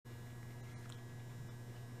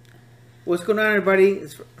What's going on, everybody?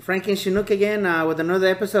 It's Frank and Chinook again with another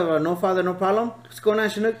episode of No Father, No Problem. What's going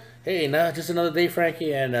on, Chinook? Hey, nah, just another day,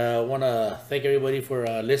 Frankie, and want to thank everybody for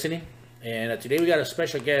listening. And today we got a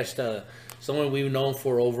special guest, someone we've known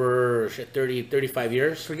for over 35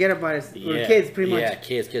 years. Forget about it. We're kids, pretty much. Yeah,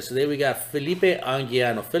 kids. So today we got Felipe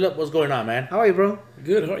Anguiano. Philip, what's going on, man? How are you, bro?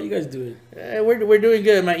 Good. How are you guys doing? We're doing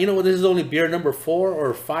good, man. You know what? This is only beer number 4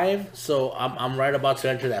 or 5, so I'm right about to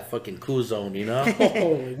enter that fucking cool zone, you know?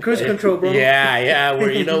 Cruise control, bro. Yeah.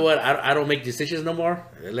 Where you know what? I don't make decisions no more.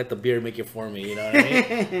 Let the beer make it for me. You know what I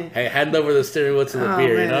mean? Hey, hand over the steering wheel to the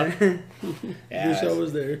beer. Man. You know? Yeah. Wish I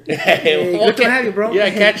was there. Hey, good to have you, bro. Yeah,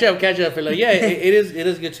 catch up, Philip. Yeah, it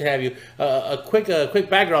is good to have you. A quick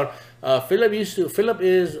background. Philip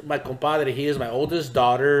is my compadre. He is my oldest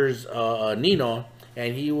daughter's Nino,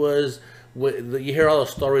 and he was. You hear all the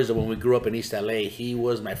stories of when we grew up in East LA. He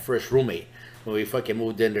was my first roommate when we fucking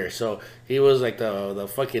moved in there. So he was like the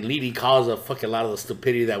fucking leading cause of fucking a lot of the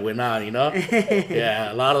stupidity that went on, you know?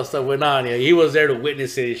 Yeah, a lot of stuff went on. Yeah, he was there to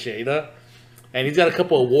witness it and shit, you know? And he's got a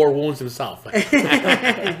couple of war wounds himself.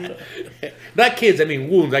 Not kids, I mean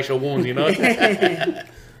wounds, actual wounds, you know? Yeah,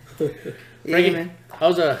 Frankie, man.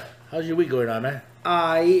 how's your week going on, man?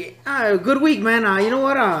 Good week, man. You know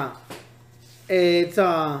what? It's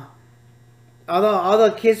all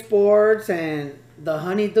the kids sports and the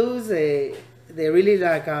honeydews. They really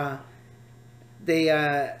like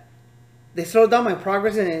they slowed down my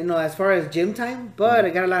progress, and as far as gym time. But I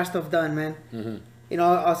got a lot of stuff done, man. Mm-hmm.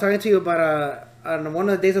 I was talking to you about on one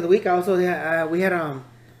of the days of the week. I also we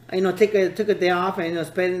had took a day off and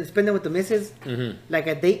spend it with the missus, like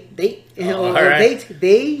a date, or a date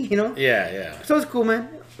day, Yeah. So it's cool, man.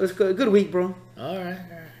 It was a good week, bro. All right.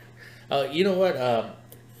 You know what?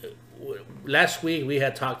 Last week we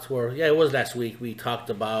had talked it was last week. We talked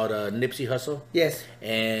about Nipsey Hussle. Yes.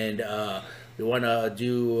 And we want to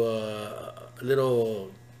do a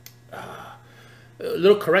little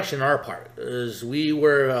correction on our part. Is we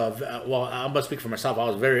were, I'm going to speak for myself. I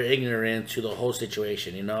was very ignorant to the whole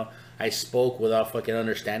situation, you know. I spoke without fucking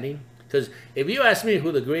understanding. Because if you ask me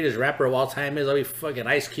who the greatest rapper of all time is, I'll be fucking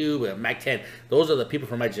Ice Cube and Mac 10. Those are the people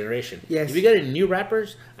from my generation. Yes. If you get any new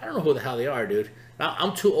rappers, I don't know who the hell they are, dude.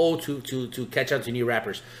 I'm too old to catch up to new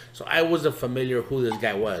rappers. So I wasn't familiar who this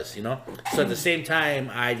guy was, you know? So at the same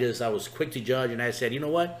time, I was quick to judge, and I said, you know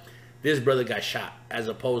what? This brother got shot, as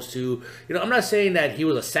opposed to, I'm not saying that he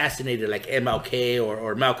was assassinated like MLK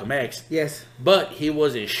or Malcolm X. Yes. But he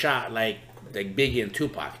wasn't shot like Biggie and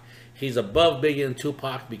Tupac. He's above Biggie and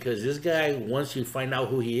Tupac because this guy, once you find out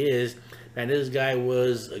who he is, man, this guy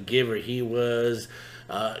was a giver. He was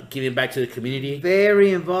giving back to the community.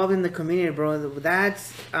 Very involved in the community, bro.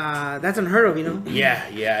 That's unheard of, you know?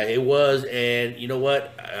 Yeah, it was. And you know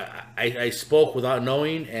what? I spoke without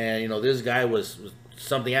knowing, and, this guy was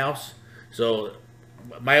something else. So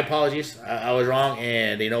my apologies. I was wrong,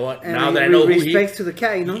 and you know what? And now that I know who he respects to the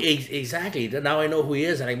cat, you know. Exactly. Now I know who he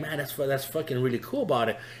is, and I'm like, man, that's fucking really cool about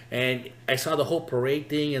it. And I saw the whole parade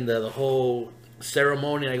thing and the whole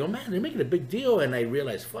ceremony, and I go, man, they're making a big deal. And I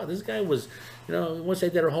realized, fuck, this guy was, once I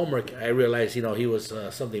did our homework, I realized, he was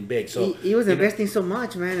something big. So he was investing so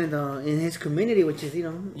much, man, in his community, which is,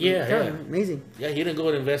 amazing. Yeah, he didn't go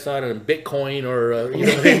and invest out in Bitcoin or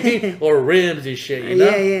or rims and shit. You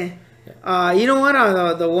know? Yeah. You know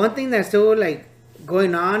what? The one thing that's still like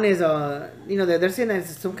going on is they're saying that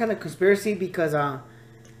it's some kind of conspiracy because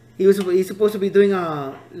he's supposed to be doing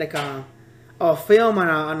a film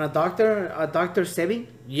on a Dr. Sebi,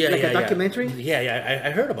 a documentary. Yeah, I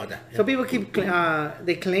heard about that. Yeah. So people keep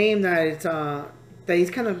they claim that it's that he's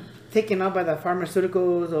kind of taken up by the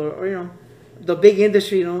pharmaceuticals or the big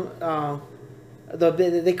industry,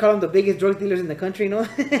 they call them the biggest drug dealers in the country,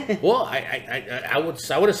 Well, I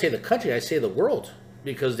wouldn't say the country. I say the world,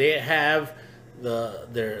 because they have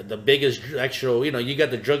the biggest actual. You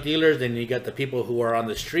got the drug dealers, then you got the people who are on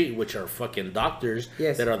the street, which are fucking doctors.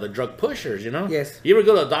 Yes. That are the drug pushers. Yes. You ever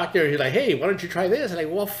go to a doctor and he's like, hey, why don't you try this? I'm like,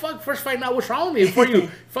 well, fuck, first find out what's wrong with me before you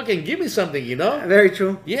fucking give me something. Very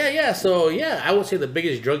true. Yeah. So I would say the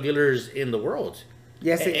biggest drug dealers in the world.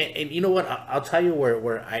 Yes. And you know what? I'll tell you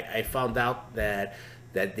where I found out that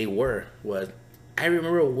they was. I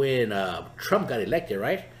remember when Trump got elected,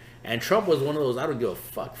 right? And Trump was one of those, I don't give a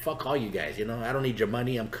fuck. Fuck all you guys, I don't need your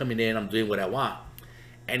money. I'm coming in. I'm doing what I want.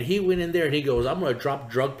 And he went in there and he goes, I'm going to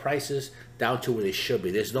drop drug prices down to where they should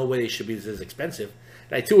be. There's no way they should be this expensive.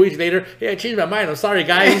 Like 2 weeks later, I changed my mind. I'm sorry,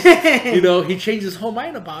 guys. He changed his whole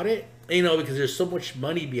mind about it. Because there's so much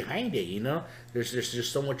money behind it. There's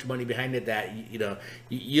just so much money behind it that you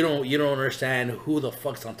don't understand who the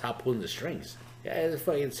fuck's on top pulling the strings. Yeah, it's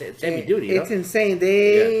fucking it's heavy duty. You It's know? insane.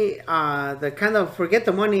 They the kind of forget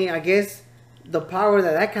the money. I guess the power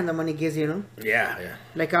that kind of money gives you. You know, Yeah, yeah.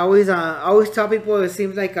 like I always tell people, it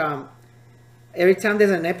seems like every time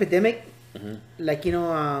there's an epidemic, like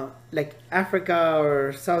like Africa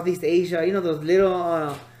or Southeast Asia, those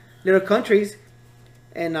little countries,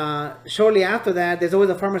 and shortly after that, there's always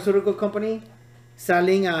a pharmaceutical company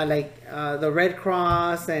selling the Red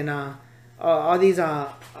Cross and all these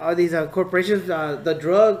corporations the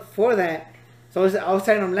drug for that. So I was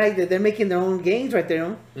telling them like that they're making their own gains right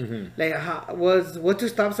there. Like what to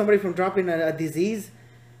stop somebody from dropping a disease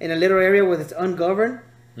in a little area where it's ungoverned,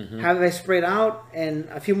 have it spread out, and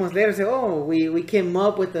a few months later say, oh, we came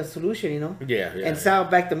up with a solution, Yeah, and sell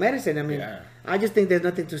back the medicine. I mean, Yeah. I just think there's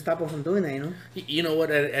nothing to stop them from doing that. You know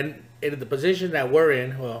what? And in the position that we're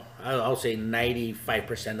in, well, I'll say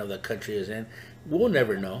 95% of the country is in. We'll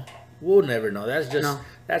never know. We'll never know. That's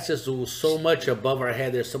just so much above our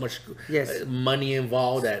head. There's so much money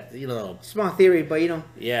involved that Small theory, but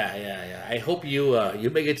Yeah. I hope you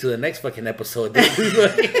make it to the next fucking episode.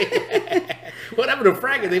 What happened to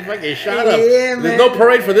Frank? They fucking shot him. Yeah, There's man. no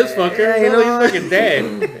parade for this fucker. Yeah, He's fucking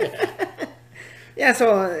dead. Yeah,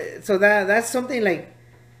 so that's something like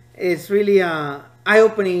it's really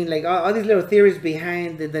eye-opening. Like all these little theories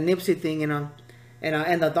behind the Nipsey thing, and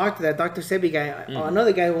the Dr. Sebi guy,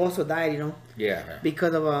 another guy who also died, Yeah.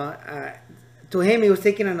 because of to him he was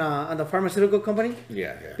taken on the pharmaceutical company.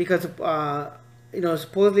 Yeah. Because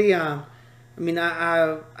supposedly I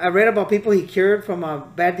read about people he cured from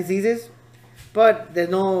bad diseases, but there's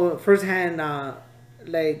no firsthand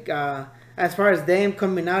as far as them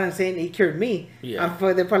coming out and saying he cured me. Yeah.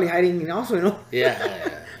 They're probably hiding me also, Yeah.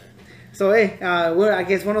 So hey, I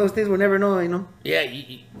guess one of those things we'll never know, Yeah,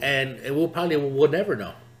 and we'll never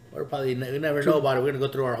know. We never know about it. We're gonna go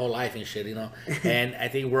through our whole life and shit, And I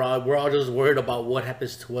think we're all just worried about what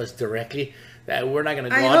happens to us directly. That we're not gonna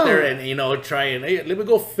go out there and try and hey, let me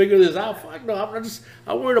go figure this out. Fuck no,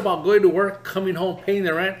 I'm worried about going to work, coming home, paying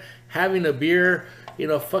the rent, having a beer,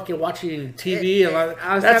 fucking watching TV,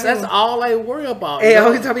 and that's all I worry about. Hey, I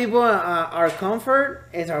always tell people our comfort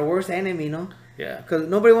is our worst enemy, Yeah. Because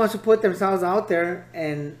nobody wants to put themselves out there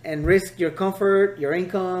and risk your comfort, your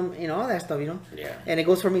income, all that stuff, Yeah. And it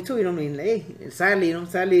goes for me too, I mean, hey, sadly,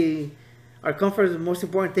 our comfort is the most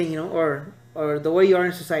important thing, or the way you are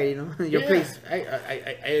in society, your place. I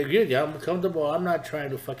agree with you. I'm comfortable. I'm not trying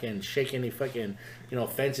to fucking shake any fucking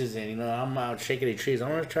fences, and I'm out shaking any trees. I'm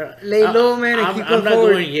gonna try lay low, man, and keep going I'm not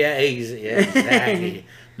forward. going. Yeah, exactly.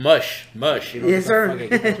 mush. Yes,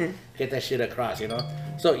 sir. Get that shit across.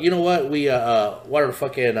 So you know what? We what are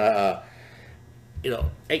fucking hey,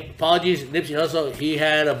 apologies, Nipsey Hussle. He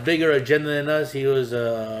had a bigger agenda than us. He was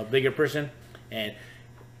a bigger person, and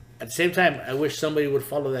at the same time, I wish somebody would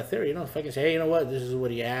follow that theory. Fucking say, hey, you know what? This is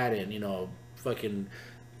what he had, and fucking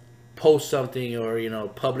post something or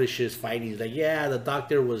publish his findings. Like, yeah, the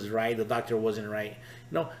doctor was right. The doctor wasn't right.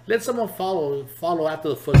 Let someone follow after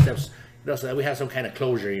the footsteps. So that we have some kind of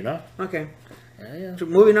closure. Okay. Yeah. So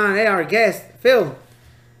moving on, hey, our guest, Phil.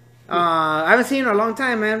 I haven't seen you in a long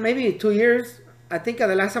time, man. Maybe 2 years. I think the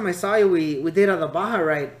last time I saw you, we did the Baja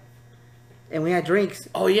ride, and we had drinks.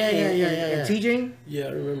 Oh yeah. And TJ. Yeah,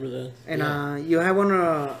 I remember that. And you had one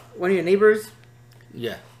of your neighbors.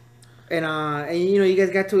 Yeah. And you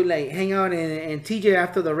guys got to like hang out and TJ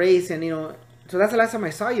after the race, and so that's the last time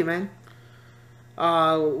I saw you, man.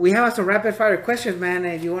 We have some rapid fire questions, man,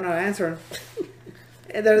 if you want to answer.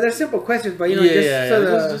 And they're simple questions, but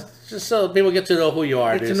just so people get to know who you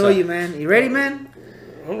are. Get to know you, man. You ready, man?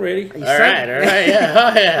 I'm ready. Are you All psyched? right, yeah.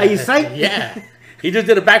 Oh, yeah. Are you psyched? Yeah. He just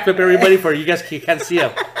did a backflip, everybody, for you guys can't see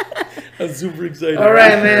him. I'm super excited. All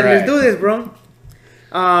right, man. All right. Let's do this, bro.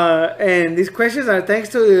 And these questions are thanks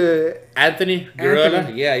to Anthony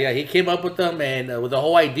Guerrilla. Yeah. He came up with them and with the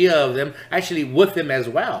whole idea of them, actually with him as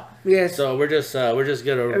well. Yes. So we're just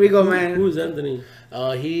gonna. There we go, man. Who's Anthony?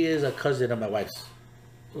 He is a cousin of my wife's.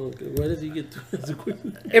 Okay, why does he get to ask a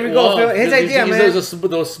question? Here we go, Phil. His idea, man. He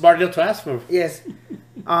was smart enough to ask for. Yes.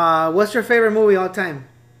 What's your favorite movie all time?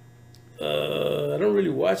 I don't really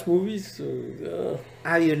watch movies, so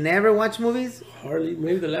Have you never watched movies? hardly.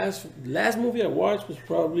 Maybe the last movie I watched was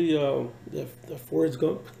probably the Forrest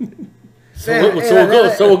Gump. So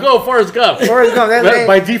we'll go Forrest Gump. Forrest Gump.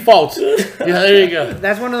 By default. Yeah, there you go.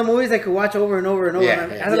 That's one of the movies I could watch over and over and over. Yeah,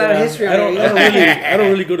 man. yeah. Has a lot of history. I don't, on I, it, don't really, I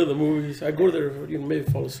don't really go to the movies. I go there, maybe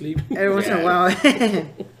fall asleep. Every once in a while.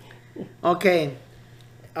 Okay.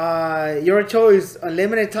 Your choice: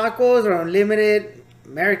 unlimited tacos or unlimited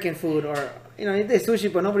American food, or you did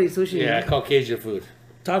sushi, but nobody eats sushi. Yeah, Caucasian food.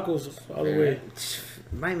 Tacos all the way.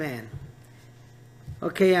 My man.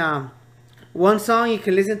 Okay. One song you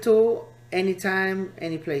can listen to anytime,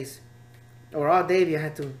 any place, or all day if you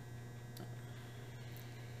had to.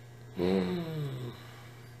 Don't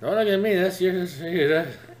look at me. That's yours.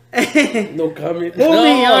 No comment.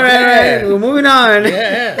 Movie, all right. We're moving on.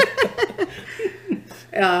 Yeah.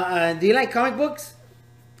 Do you like comic books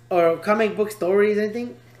or comic book stories?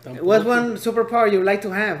 Anything? Tampoco. What's one superpower you would like to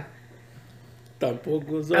have?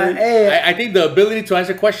 Tampoco. Hey, I think the ability to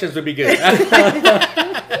answer questions would be good.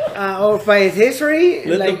 or by his history, Let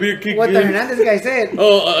the like beer kick what the in. Hernandez guy said.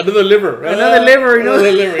 Oh, another liver. Another liver, you know?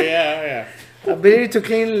 Another liver, yeah. Ability to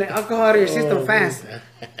clean alcohol out of your system Oh, fast.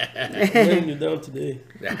 Laying you down today.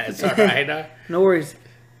 That's all right. Huh? No worries.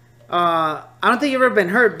 I don't think you've ever been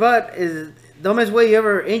hurt, but is the dumbest way you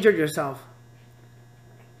ever injured yourself?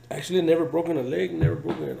 Actually, never broken a leg, never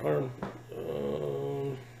broken an arm.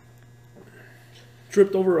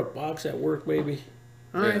 Tripped over a box at work, maybe.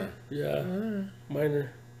 All right. Yeah,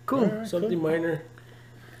 minor. Cool. Something minor.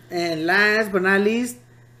 And last but not least,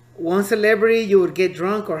 one celebrity you would get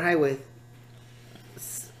drunk or high with.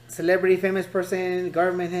 Celebrity, famous person,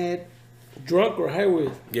 government head. Drunk or high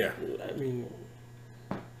with? Yeah. I mean,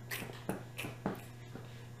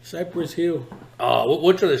 Cypress Hill. Oh,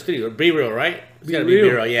 which of the three? Be Real, right? It's Be gotta be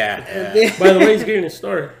Real. Real, yeah. By the way, he's getting a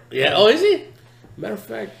start. Yeah. Oh, is he? Matter of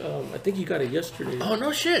fact, I think he got it yesterday. Oh,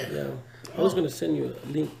 no shit. Yeah. I was gonna send you a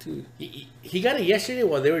link too. He got it yesterday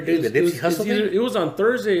while they were doing the It was- Nipsey Hustle thing? it was on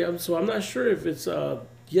Thursday, so I'm not sure if it's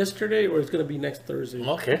yesterday or it's gonna be next Thursday.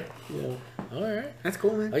 Okay. Yeah. All right. That's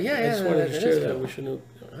cool, man. Oh, yeah, I yeah. just wanted to that share is that cool. with you.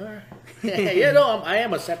 All right. Yeah, no, I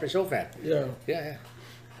am a Cypress Hill fan. Yeah. Yeah.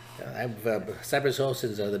 I've Cypress Hill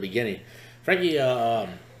since the beginning. Frankie,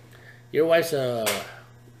 your wife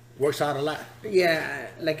works out a lot. Yeah,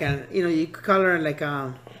 like you could call her like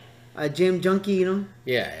a gym junkie, you know.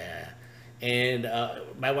 Yeah, yeah. And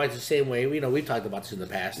my wife's the same way. We talked about this in the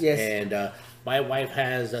past. Yes. And my wife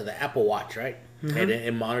has the Apple Watch, right? And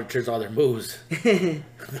it monitors all their moves. The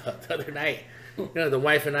other night, the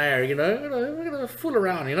wife and I are, we're gonna fool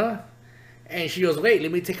around, And she goes, "Wait,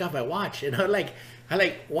 let me take off my watch." And I'm like,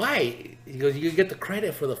 "Why?" He goes, "You get the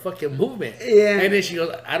credit for the fucking movement." Yeah. And then she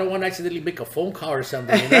goes, "I don't want to accidentally make a phone call or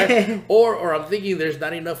something, right? or I'm thinking there's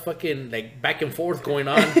not enough fucking like back and forth going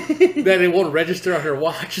on that it won't register on her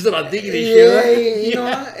watch." So I'm thinking this shit. Yeah, Right? you know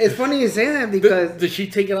what? It's funny you say that because Did she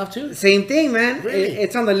take it off too? same thing, man. Really?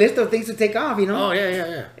 It's on the list of things to take off, you know. Oh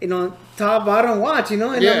yeah. Top, bottom, watch, And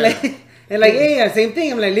Yeah. I'm like, hey, yeah, same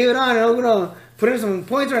thing. I'm like, leave it on. I'm gonna put in some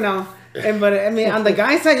points right now. But I mean, on the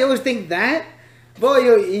guy side, you always think that. Boy,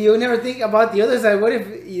 you never think about the other side. What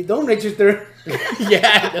if you don't register?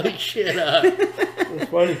 Yeah, no shit. It's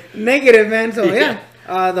funny. Negative, man. So Yeah.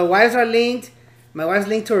 the wives are linked. My wife's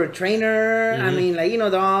linked to her trainer. I mean, like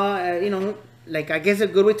they're all, like I guess a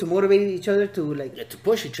good way to motivate each other to like. To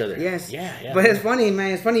push each other. Yes. Yeah. But it's funny,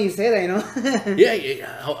 man. It's funny you say that,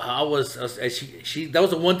 Yeah. I was. She. That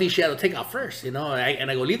was the one thing she had to take off first, And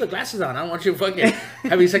I go, leave the glasses on. I don't want you fucking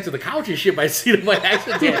having sex on the couch and shit by seeing by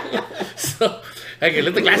accident. So I can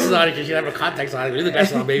leave the glasses on because she have her contacts on. Leave the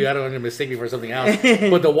glasses on, baby. I don't want you to mistake me for something else.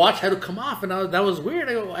 But the watch had to come off, and that was weird.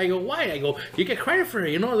 I go, why? I go, you get credit for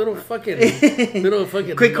it, little fucking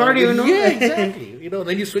Quick cardio, no? Yeah, exactly.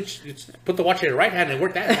 Then you put the watch in your right hand and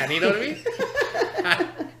work that hand. You know what I mean?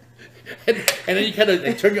 and then you kind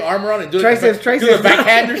of turn your arm around and do Triceps. do the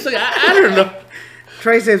backhand or something. I don't know.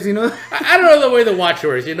 Triceps, I don't know the way the watch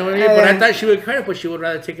works. You know what I mean? But I thought she would credit, but she would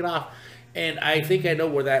rather take it off. And I think I know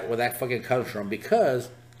where that fucking comes from because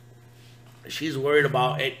she's worried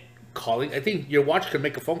about it calling. I think your watch could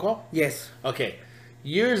make a phone call. Yes. Okay.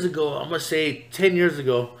 Years ago, I'm gonna say 10 years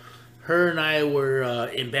ago, her and I were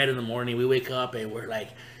in bed in the morning. We wake up and we're like,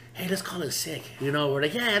 "Hey, let's call it sick." We're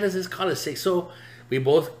like, "Yeah, let's just call it sick." So we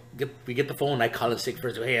both get the phone. I call it sick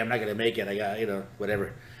first. Hey, I'm not gonna make it. I got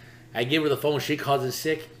whatever. I give her the phone. She calls it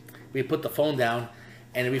sick. We put the phone down,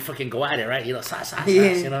 and then we fucking go at it, right? Sass,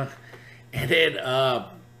 And then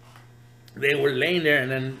they were laying there, and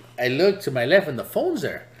then I look to my left, and the phone's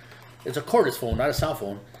there. It's a cordless phone, not a cell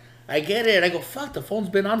phone. I get it, and I go, fuck, the phone's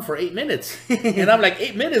been on for 8 minutes. And I'm like,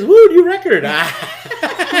 8 minutes? Woo, new record.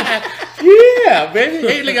 Yeah, baby.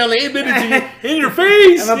 Hey, look, 8 minutes in your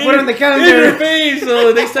face. I'm going to put it on the calendar. In your face. So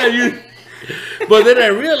the next time you... But then I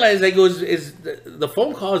realized, the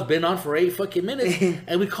phone call has been on for 8 fucking minutes,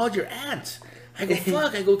 and we called your aunt. I go,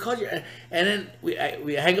 fuck. We called your aunt. And then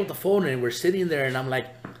we hang up the phone, and we're sitting there, and I'm like,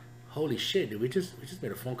 holy shit, dude, we just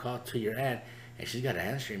made a phone call to your aunt, and she's got an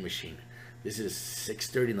answering machine. This is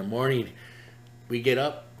 6:30 in the morning. We get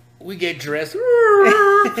up, we get dressed,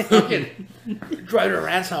 fucking drive to her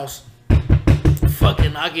aunt's house. Fucking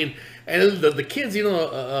fucking knocking. And the kids, you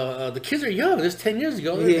know, the kids are young. This 10 years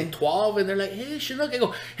ago, they're like 12, and they're like, "Hey, Chinook." I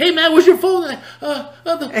go, "Hey, man, where's your phone?" They're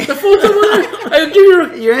like, the phone's over there. I go,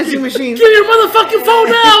 "Give your answering machine. Give your motherfucking phone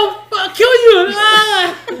now. I'll kill you."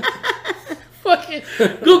 Ah. Fucking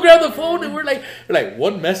go grab the phone, and we're like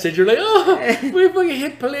one message. You're like, "Oh, we fucking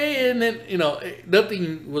hit play," and then you know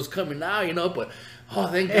nothing was coming out, you know, but. Oh,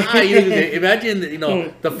 thank God. Imagine, you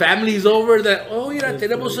know, the family's over that, oh, mira,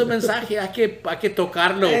 tenemos un mensaje, hay que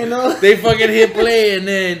tocarlo. They fucking hit play and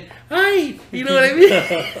then, hi, you know what I mean?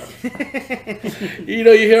 You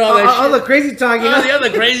know, you hear all that shit. All the crazy talk, you know? The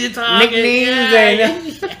other crazy talk.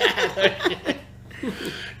 Nicknames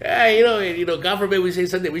Yeah, you know, God forbid we say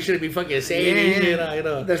something we shouldn't be fucking saying. You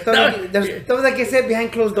know. There's stuff that get said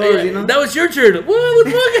behind closed doors, you know? That was your turn. What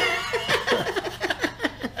the fuck?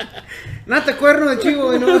 Not the cuerno de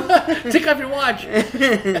chivo, you know? Take off your watch.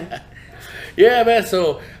 Yeah, man.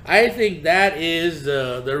 So I think that is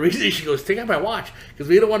the reason she goes, take out my watch. Because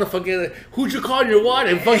we don't want to fucking, who'd you call your watch?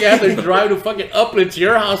 And fucking have to drive to fucking Upland to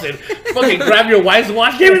your house and fucking grab your wife's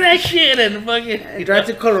watch. Give me that shit. And fucking. Drive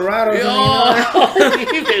to Colorado.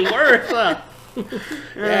 Even worse, huh?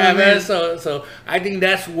 Yeah, man. So I think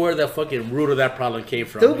that's where the fucking root of that problem came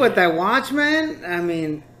from. Dude, but that watch, man, I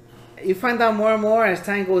mean, you find out more and more as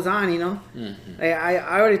time goes on, you know? Mm-hmm. Like,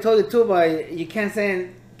 I already told you too, but you can't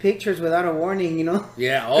send pictures without a warning, you know?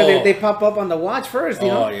 Yeah, Because they pop up on the watch first, you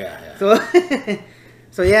know? Oh, yeah.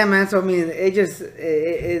 So yeah, man, so I mean, there's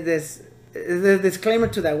a disclaimer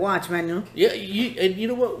to that watch, man, you know? Yeah, and you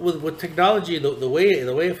know what, with technology, the way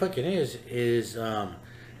it fucking is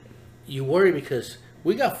you worry because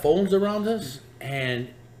we got phones around us, and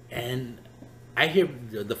I hear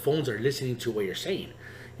the phones are listening to what you're saying.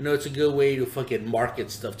 You know, it's a good way to fucking market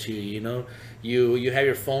stuff to you, you know? You have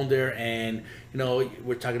your phone there and, you know,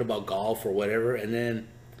 we're talking about golf or whatever, and then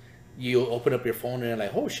you open up your phone and you're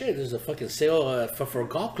like, oh shit, there's a fucking sale for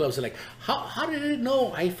golf clubs. And like, how did it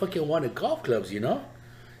know I fucking wanted golf clubs, you know?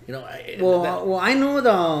 You know, well, I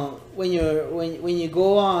know when you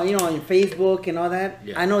go you know, on your Facebook and all that,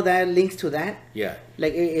 yeah. I know that links to that. Yeah.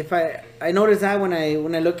 Like if I notice that when I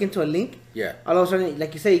look into a link, yeah, all of a sudden,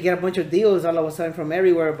 like you say, you get a bunch of deals all of a sudden from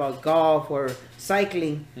everywhere about golf or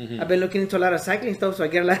cycling. Mm-hmm. I've been looking into a lot of cycling stuff, so I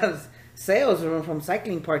get a lot of sales from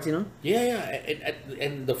cycling parts, you know. Yeah,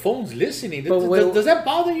 and the phone's listening. Does that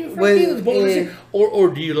bother you? Or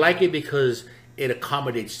do you like it because it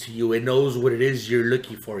accommodates to you? It knows what it is you're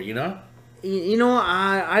looking for, you know. You know,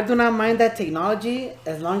 I do not mind that technology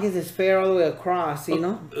as long as it's fair all the way across, you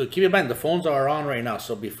know. Keep in mind, the phones are on right now,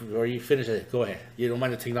 so before you finish it, go ahead. You don't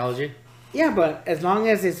mind the technology? Yeah, but as long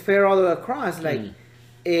as it's fair all the way across, like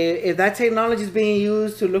if that technology is being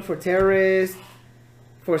used to look for terrorists,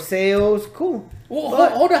 for sales, cool. Well,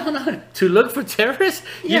 hold on. To look for terrorists?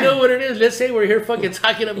 Yeah. You know what it is? Let's say we're here fucking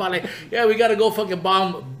talking about like, yeah, we gotta go fucking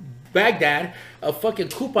bomb Baghdad. A fucking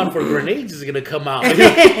coupon for grenades is gonna come out.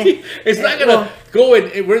 It's not gonna go in.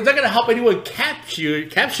 It's not gonna help anyone capture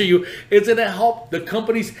you. It's gonna help the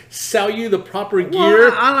companies sell you the proper gear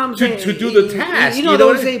to do the task. You know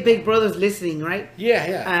those say Big Brother's listening, right?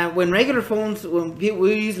 Yeah. When regular phones, when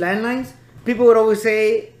we use landlines, people would always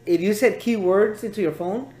say if you said keywords into your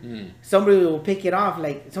phone, somebody will pick it off,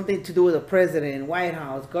 like something to do with the president, White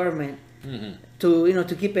House, government,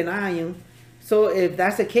 to keep an eye on you. So if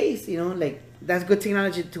that's the case, you know, like that's good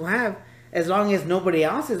technology to have as long as nobody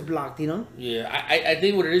else is blocked, you know. Yeah, I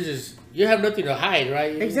think what it is you have nothing to hide,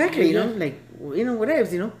 right? Exactly, you know, like whatever,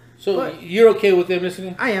 you know. So but you're okay with them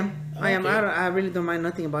listening? I am. Okay. I really don't mind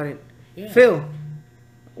nothing about it. Yeah. Phil,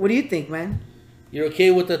 what do you think, man? You're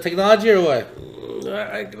okay with the technology or what?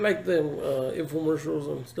 I like the infomercials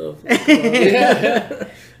and stuff.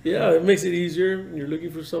 Yeah, it makes it easier. You're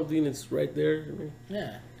looking for something, it's right there.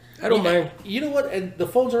 Yeah. I don't mind. You know what? And the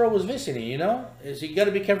phones are always listening, you know? So you got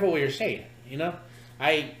to be careful what you're saying, you know?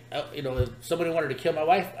 If somebody wanted to kill my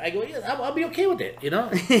wife, I go, yeah, I'll be okay with it, you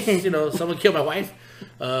know? Someone killed my wife.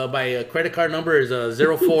 My credit card number is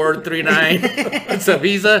 0439. It's a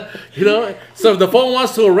Visa, you know? So if the phone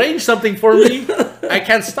wants to arrange something for me, I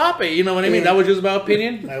can't stop it, you know what I mean? That was just my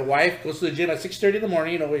opinion. My wife goes to the gym at 6:30 in the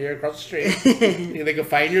morning, we're here across the street. They can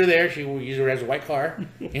find her there. She usually has a white car,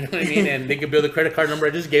 you know what I mean? And they can build the credit card number I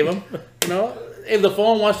just gave them, you know? If the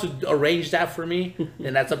phone wants to arrange that for me,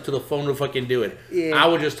 then that's up to the phone to fucking do it. Yeah. I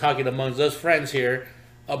was just talking amongst us friends here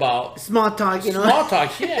about small talk, you know. Small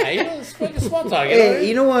talk, yeah, it's fucking small talk.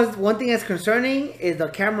 You know what? One thing that's concerning is the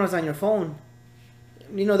cameras on your phone.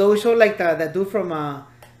 You know, they always show like that dude from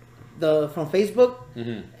Facebook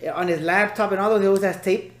on his laptop and all those. He always has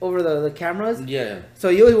tape over the cameras. Yeah. So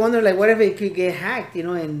you always wonder like, what if it could get hacked? You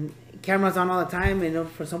know, and cameras on all the time, you know,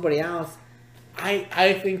 for somebody else.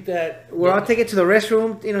 I think that We're all taking it to the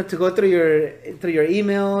restroom, you know, to go through your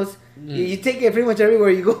emails. You take it pretty much everywhere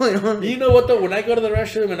you go. You know. You know what though? When I go to the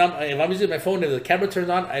restroom and if I'm using my phone and the camera turns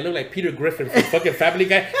on, I look like Peter Griffin from fucking Family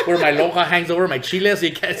Guy, where my lonja hangs over my chile so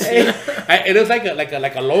you can't see it. It looks like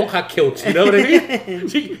a lonja kilt. You know what I mean?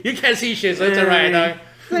 You can't see shit, so it's alright.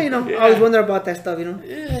 So, you know, I always wonder about that stuff. You know.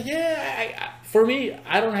 Yeah. For me,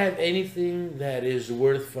 I don't have anything that is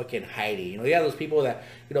worth fucking hiding. You know, those people that,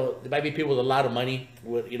 you know, there might be people with a lot of money,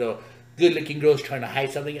 with, you know, good-looking girls trying to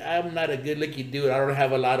hide something. I'm not a good-looking dude. I don't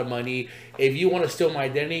have a lot of money. If you want to steal my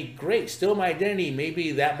identity, great, steal my identity.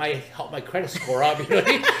 Maybe that might help my credit score up. You know what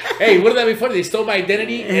I mean? Hey, wouldn't that be funny? They stole my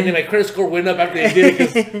identity, and then my credit score went up after they did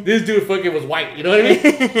it because this dude fucking was white. You know what I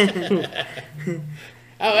mean?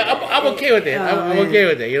 I'm okay with it. I'm okay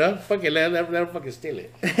with it. You know, fucking let them fucking steal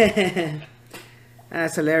it.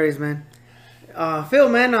 That's hilarious, man. Phil,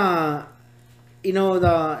 man, you know,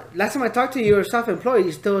 the last time I talked to you, you were self-employed.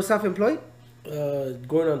 You still self-employed?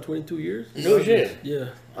 Going on 22 years. No shit.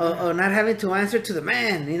 Yeah. Not having to answer to the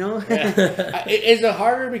man, you know? Yeah. Is it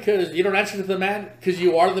harder because you don't answer to the man? Because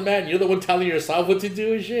you are the man? You're the one telling yourself what to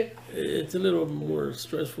do and shit? It's a little more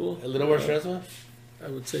stressful. A little more stressful? I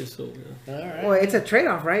would say so, yeah. All right. Well, it's a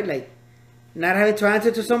trade-off, right? Like, not having to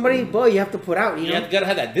answer to somebody, boy, you have to put out, you know? You gotta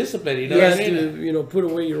have that discipline, you know You what I have mean? to, you know, put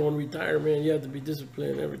away your own retirement. You have to be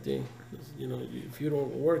disciplined and everything. You know, if you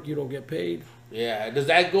don't work, you don't get paid. Yeah. Does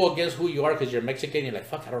that go against who you are because you're Mexican? You're like,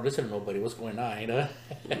 fuck, I don't listen to nobody. What's going on, you know?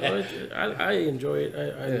 No, I enjoy it.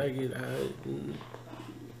 I like it. I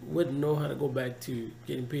wouldn't know how to go back to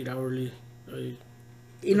getting paid hourly.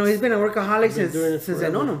 You know, he's been a workaholic Been doing it since I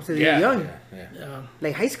know forever. him, since he was young. Yeah.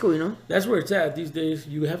 Like high school, you know? That's where it's at these days.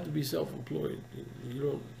 You have to be self-employed.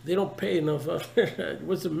 They don't pay enough.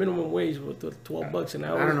 What's the minimum wage? What, $12 an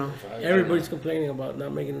hour? I don't know. Everybody's complaining about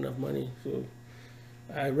not making enough money. So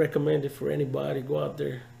I recommend it for anybody. Go out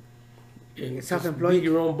there and just Self-employed. be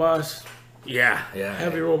your own boss. Yeah.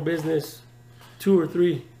 Have your own business, 2 or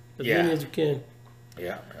 3, as many as you can.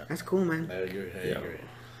 Yeah. That's cool, man. I agree.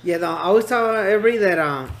 Yeah, I always tell everybody that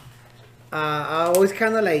I always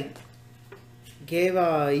kind of like gave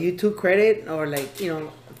you two credit, or like, you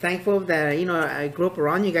know, thankful that, you know, I grew up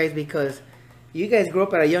around you guys, because you guys grew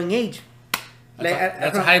up at a young age.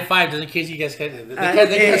 That's a high five, just in case you guys can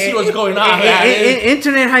see what's going on.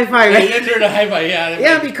 Internet high five. Internet high five, yeah.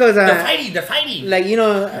 Yeah, because the fighting. Like, you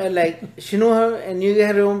know, like Shinoha and you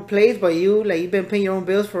had your own place, but you've been paying your own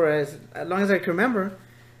bills for as long as I can remember.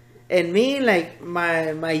 And me, like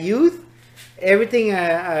my youth, everything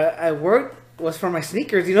I worked was for my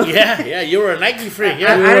sneakers, you know. Yeah, you were a Nike freak.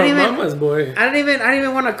 Yeah, You I were didn't a even- mama's boy. I didn't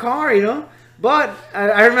even want a car, you know. But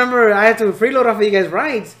I remember I had to freeload off of you guys'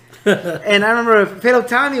 rides. And I remember Philo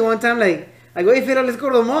telling me one time, like, hey, Philo, let's go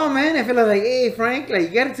to the mall, man. And Philo was like, hey, Frank, like,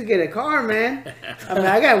 you got to get a car, man. I mean,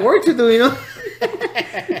 I got work to do, you know.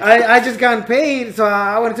 I just gotten paid, so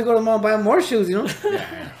I wanted to go to the mall and buy more shoes, you know.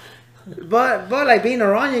 But like being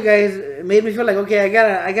around you guys made me feel like, okay,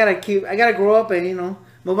 I gotta grow up and, you know,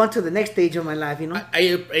 move on to the next stage of my life, you know. I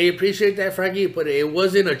appreciate that, Frankie, but it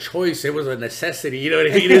wasn't a choice; it was a necessity. You know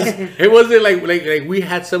what I mean? It wasn't like we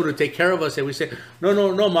had someone to take care of us, and we said,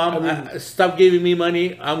 no, mom, stop giving me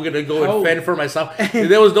money. I'm gonna go and fend for myself.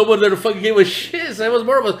 There was no one there to fucking give a shit. So it was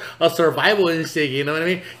more of a survival instinct. You know what I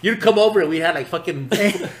mean? You'd come over and we had like fucking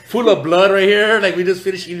full of blood right here, like we just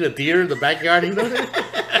finished eating a deer in the backyard. You know what I mean?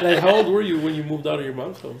 Like, how old were you when you moved out of your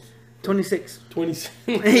mom's house? 26. 26.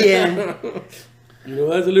 Yeah. You know,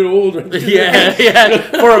 that's a little older. Yeah.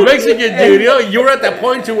 For a Mexican dude, you know, you were at that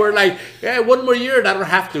point to where like, yeah, one more year and I don't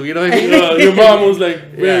have to. You know what I mean? Your mom was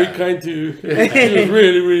like very kind to you. She was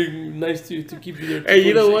really, really nice to keep you there. Hey,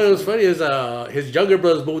 you know what was funny is his younger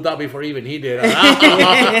brothers moved out before even he did.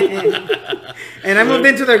 And I moved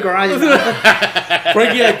into their garage.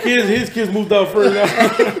 Frankie had kids. His kids moved out first.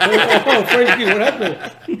 Oh, Frankie, what happened?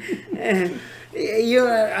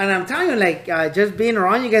 And I'm telling you, like, just being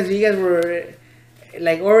around you guys were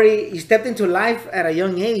like already, you stepped into life at a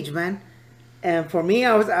young age, man. And for me,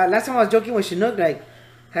 I was last time I was joking with Chinook, like,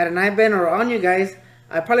 had I been around you guys,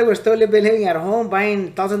 I probably would still been living at home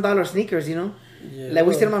buying $1,000 sneakers, you know. Yeah, Like,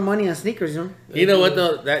 wasting my money on sneakers, you know. You know what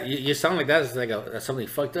though? That you sound like that's like that's something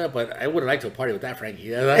fucked up, but I wouldn't like to party with that Frankie.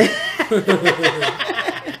 You know?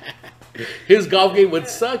 His golf game would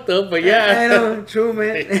suck though, but yeah. I know, true,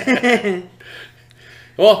 man.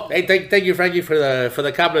 Well, hey, thank you, Frankie, for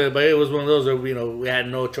the compliment, but it was one of those where, you know, we had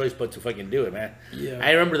no choice but to fucking do it, man. Yeah.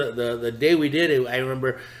 I remember the day we did it. I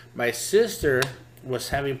remember my sister was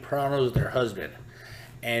having problems with her husband,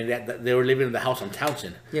 and that they were living in the house on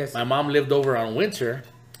Townsend. Yes. My mom lived over on Winter,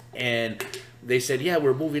 and they said, "Yeah,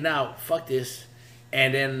 we're moving out. Fuck this."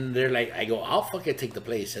 And then they're like, I go, I'll fucking take the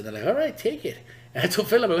place. And they're like, all right, take it. And I told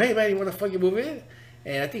Philip, hey man, you want to fucking move in?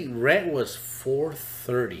 And I think rent was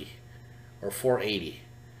 $430 or $480.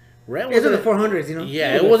 Rent It's was in the 400s, you know.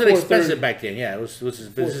 yeah, it wasn't expensive back then. Yeah, it was this is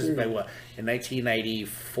back what in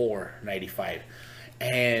 1994, 95,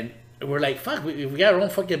 and we're like, fuck, we got our own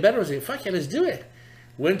fucking bedrooms. Like, fuck yeah, let's do it.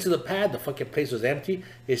 Went to the pad. The fucking place was empty.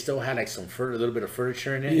 It still had like a little bit of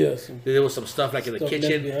furniture in it. Yes. There was some stuff like in the Stuff left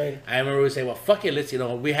kitchen. behind. I remember we say, well, fuck it, let's,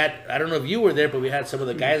 we had, I don't know if you were there, but we had some of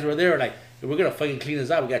the guys were there. Like, we're gonna fucking clean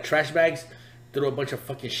this out. We got trash bags. Threw a bunch of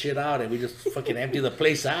fucking shit out, and we just fucking empty the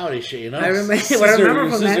place out and shit, I remember Sister, what I remember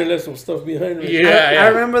your from sister that. left some stuff behind her. Yeah. I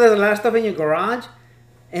remember there's a lot of stuff in your garage,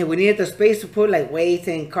 and we needed the space to put like weights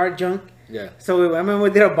and car junk. Yeah. So I remember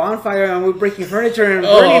we did a bonfire and we were breaking furniture and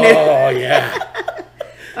burning it. Oh yeah.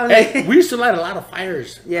 I'm Hey, like, we used to light a lot of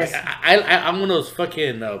fires. Yes. Like, I'm one of those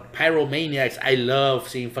fucking pyromaniacs. I love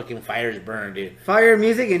seeing fucking fires burn, dude. fire,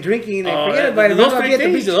 music, and drinking. Like, forget Oh, about it. those I'll three be at the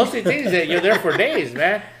things. beach. Those three things that you're there for days,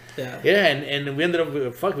 man. Yeah. Yeah, and we ended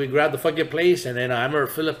up we grabbed the fucking place, and then I remember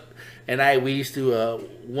Philip and we used to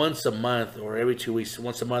once a month or every 2 weeks,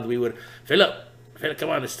 once a month we would Philip, come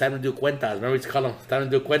on, it's time to do cuentas. Remember we used to call them time to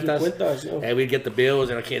do cuentas? Cuentas, yeah. And we'd get the bills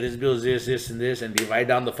and okay, this bill is this, and this, and divide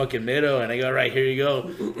down the fucking middle, and I go, all right, here you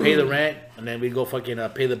go, pay the rent, and then we'd go fucking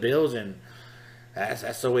pay the bills, and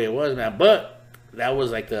that's the way it was, man. But that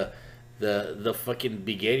was like the fucking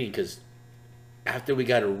beginning, because after we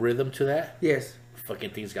got a rhythm to that, Yes.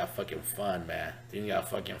 fucking things got fucking fun, man. Things got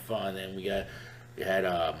fucking fun, and we had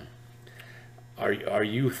our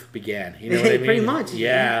youth began. You know what I mean? Pretty much.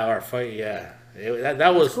 Yeah, our fight. Yeah,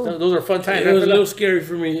 that was cool. those were fun times. It was a little scary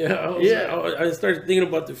for me. Yeah, Yeah. I started thinking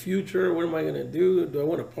about the future. What am I gonna do? Do I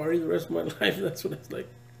want to party the rest of my life? That's what it's like.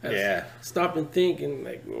 Yeah. Stop and think and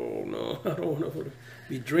like, oh no, I don't want to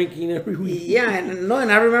be drinking every week. Yeah, and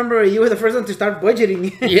I remember you were the first one to start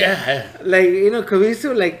budgeting. Yeah. Like, cause we used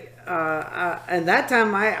to like, and that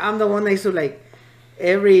time I'm the one that used to like,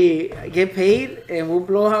 get paid and we'll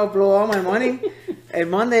blow all my money. And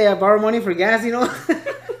Monday I borrow money for gas,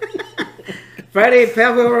 Friday pay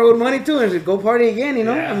off our old money too and just go party again,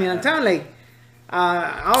 Yeah. I mean, I'm telling like,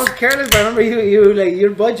 I was careless, but I remember you like,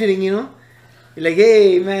 you're budgeting, You're like,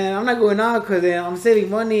 hey man, I'm not going out because I'm saving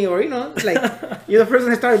money, or like you're the person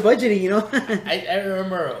that started budgeting, I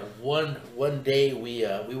remember one day we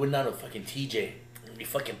went down to fucking TJ. We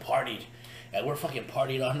fucking partied, and we're fucking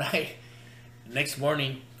partied all night. Next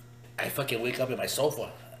morning, I fucking wake up in my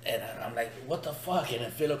sofa, and I'm like, what the fuck? And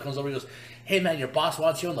then Philip comes over and goes, hey man, your boss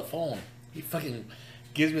wants you on the phone. He fucking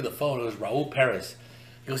gives me the phone. It was Raul Perez.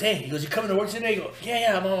 He goes, hey, you coming to work today? I go,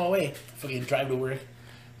 yeah, I'm on my way. Fucking drive to work.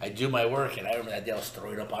 I do my work, and I remember that day I was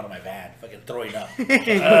throwing up out of my van. Fucking throwing up.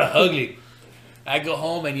 Ugly. I go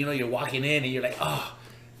home, and you're walking in, and you're like, oh,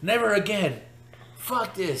 never again.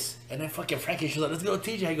 Fuck this. And then fucking Frankie shows up, let's go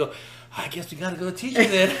to TJ. I go, I guess we gotta go to TJ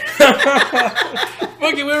then.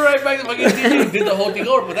 Fucking we were right back to fucking TJ and did the whole thing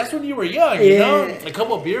over. But that's when you were young, A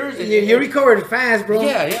couple of beers. And, you recovered fast, bro.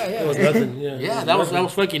 Yeah. It was nothing. Yeah, Yeah, that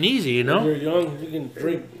was fucking easy, When you're young, you can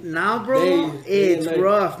drink. Now, bro, Day it's and night.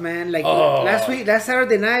 rough, man. Like Oh. last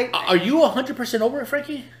Saturday night. Are you 100% over it,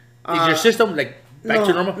 Frankie? Is your system like back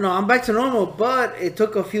to normal? No, I'm back to normal, but it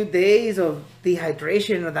took a few days of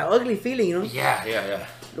dehydration or that ugly feeling, Yeah.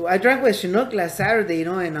 I drank with Chinook last Saturday,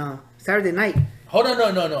 and Saturday night. Hold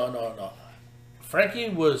on, no. Frankie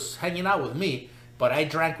was hanging out with me, but I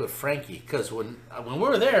drank with Frankie because when we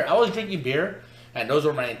were there, I was drinking beer, and those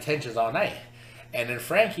were my intentions all night. And then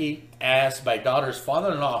Frankie asked my daughter's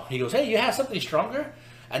father-in-law. He goes, "Hey, you have something stronger?"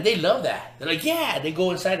 And they love that. They're like, "Yeah." They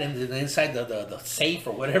go inside the safe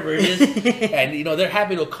or whatever it is, and they're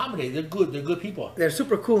happy to accommodate. They're good. They're good people. They're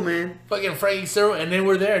super cool, man. Fucking Frankie, sir, and then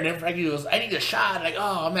we're there, and then Frankie goes, "I need a shot." Like,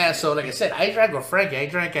 oh man. So like I said, I drank with Frankie. I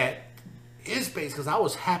drank at his space because I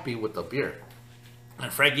was happy with the beer.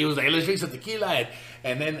 And Frankie was like, "Let's drink some tequila,"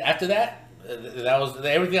 and then after that, that was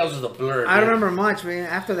everything else was a blur. I don't remember much, man.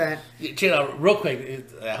 After that, Chill out, real quick.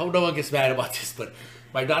 I hope no one gets mad about this, but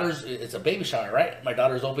my daughter's, it's a baby shower, right? My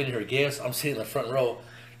daughter's opening her gifts. I'm sitting in the front row,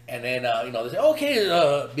 and then they say,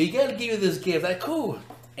 "Okay, Miguel give you this gift." Like, cool.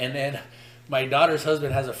 And then my daughter's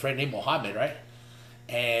husband has a friend named Mohammed, right?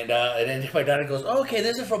 And then my daughter goes, "Okay,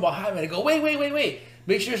 this is from Mohammed." I go, "Wait.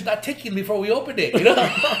 Make sure it's not ticking before we open it,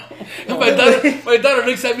 And my daughter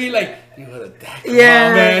looks at me like, "You got a dad,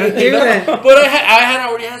 man." But I had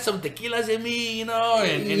already had some tequilas in me, and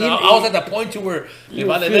I was at the point to where You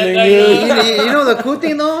were feeling good. the cool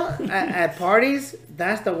thing though, at parties,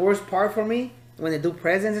 that's the worst part for me when they do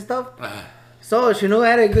presents and stuff. So Shanu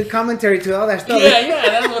had a good commentary to all that stuff. Yeah,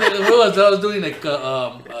 that's what it was. I was doing like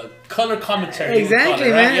color commentary. Exactly,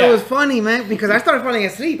 it, man. right? Yeah. It was funny, man, because I started falling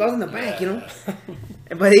asleep. I was in the back, you know.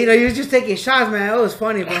 But you know, he was just taking shots, man. It was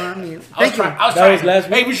funny, bro. I mean, I was thank you. trying. was last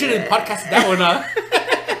Hey, week? we should have podcasted that one, huh?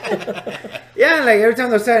 Yeah, like every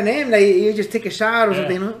time they say a name, like you just take a shot or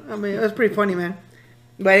something. You know? I mean, it was pretty funny, man.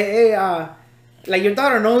 But hey, like your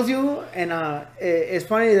daughter knows you, and it's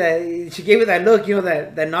funny that she gave you that look, you know,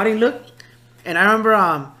 that nodding look. And I remember,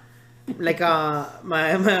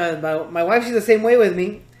 my wife, she's the same way with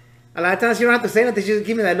me. A lot of times she don't have to say nothing. She just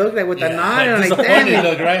give me that look, like with the nod, and I'm like, damn it,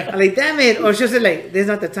 look, right? I'm like, damn it, or she'll say like, this is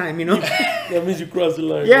not the time, you know. That means you crossed the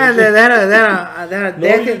line. Yeah, right? that a No,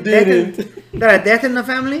 death, you didn't. death in the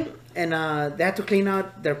family, and they had to clean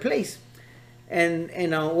out their place. And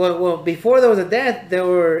well, before there was a death, they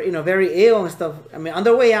were very ill and stuff. I mean, on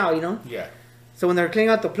their way out, Yeah. So when they were cleaning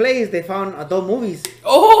out the place, they found adult movies.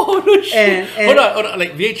 Oh no shit! And- hold on,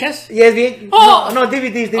 like VHS? Yes, Oh! no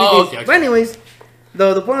DVDs. Oh, okay. But anyways,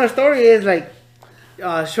 the point of the story is like,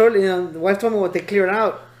 shortly, the wife told me what they cleared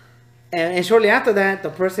out, and shortly after that, the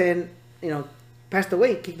person, passed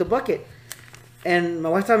away, kicked the bucket, and my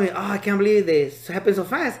wife told me, oh, I can't believe this happened so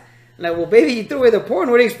fast. Like, well, baby, you threw away the porn.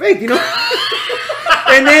 What do you expect,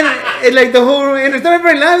 And then, like, the whole room, and instead of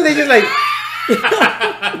everybody laughing, they just like,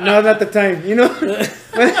 no, not the time,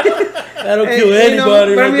 That'll kill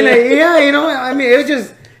anybody. But I right mean, there. like, yeah, I mean, it was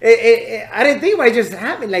just, I didn't think about it. It just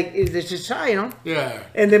happened. Like, it's just shy, Yeah.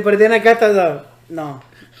 And then, but then I got no,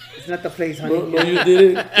 it's not the place, honey. No, you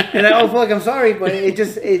did it. And I, oh fuck, I'm sorry, but it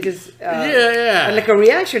just, Yeah. like a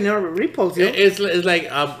reaction, repulse, It's like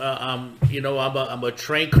I'm a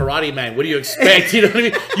trained karate man. What do you expect? You know what I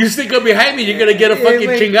mean? You stick up behind me, you're gonna get a fucking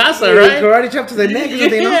chingasa, right? Karate chop to the neck, or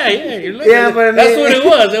something, Yeah. You're looking Yeah, at but I it. That's mean- what it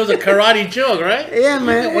was. It was a karate joke, right? Yeah,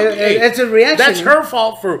 man, Hey, it's a reaction. That's her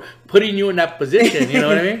fault for putting you in that position. You know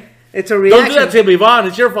what I mean? It's a Don't reaction. do that to him, Yvonne.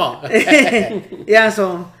 It's your fault. Yeah,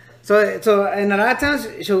 so, and a lot of times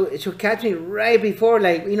she'll catch me right before,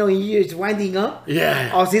 like, you're just winding up.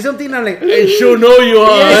 Yeah. I'll see something, I'm like, And she'll know you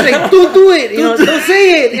are. yeah, it's like, don't do it, don't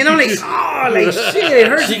say it. And I'm like, oh, like, shit, it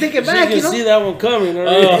hurts to take it back, She can see that one coming. It,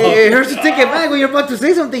 Already. it hurts to take it back when you're about to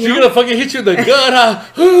say something, She's gonna fucking hit you in the gut, huh?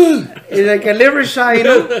 It's like a liver shot, They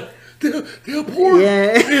got porn.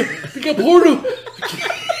 Yeah. They got porn.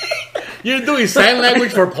 You're doing sign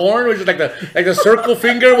language for porn, which is like the circle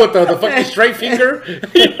finger with the fucking straight finger.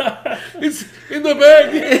 It's in the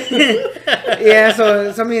bag. Yeah,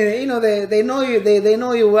 so I mean, they know you, they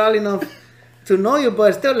know you well enough to know you,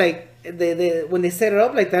 but still, like, they when they set it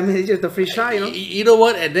up like that, I mean, it's just a free shot, You know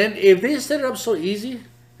what? And then if they set it up so easy,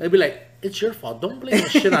 they'd be like, "It's your fault. Don't blame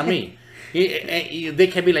that shit on me." They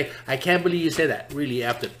can be like, "I can't believe you said that." Really,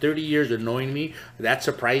 after 30 years of knowing me, that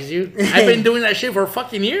surprised you? I've been doing that shit for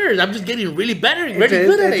fucking years. I'm just getting really better, really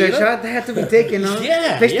good at it. It's a shot that had to be taken,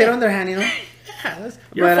 Yeah, Placed it yeah. underhand, Yeah, that's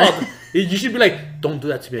your But, fault. You should be like, "Don't do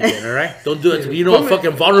that to me again, all right? Don't do that to me." You know, I'm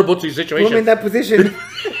fucking vulnerable to your Put me situation. in that position.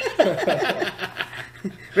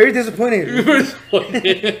 Very disappointed.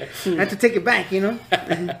 I had to take it back,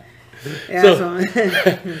 Yeah, So-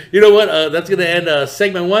 You know what? That's gonna end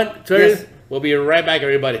segment 1. Terry, Yes. we'll be right back,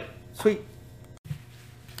 everybody. Sweet.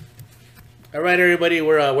 All right, everybody,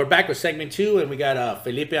 we're back with segment 2, and we got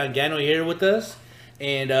Felipe Angano here with us,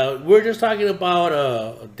 and we're just talking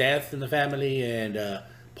about death in the family and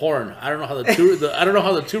porn. I don't know how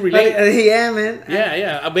the two relate. Yeah, man.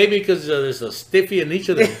 Yeah, maybe because there's a stiffy in each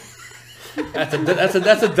of them. That's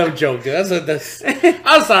a dumb joke, dude. That's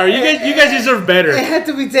I'm sorry, you guys deserve better. It had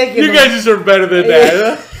to be taken. You man. guys deserve better than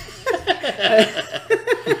that.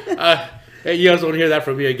 Hey, you guys won't hear that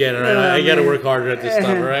from me again, all right? Oh, I gotta man. work harder at this stuff,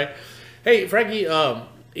 all right? Hey, Frankie,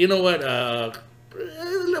 you know what? A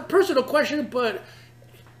personal question, but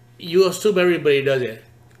you assume everybody does it.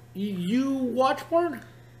 You watch porn?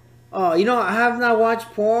 Oh, I have not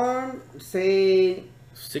watched porn. Say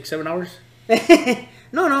 6-7 hours?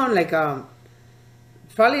 no, like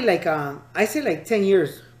probably like I say like 10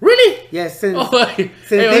 years. Really? Yes, since Hey,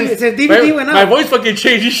 since DVD went my out. voice fucking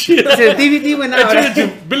changed this shit. Since DVD went I out. turned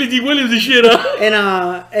into Billy D. Williams and shit.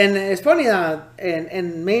 And it's funny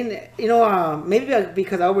and maybe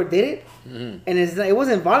because I overdid it, and it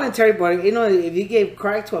wasn't voluntary, but if you gave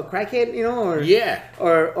crack to a crackhead, or Yeah.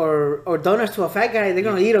 or donuts to a fat guy, they're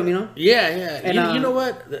gonna eat them, Yeah. And, you know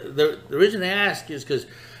what? The reason I ask is because,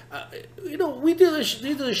 we do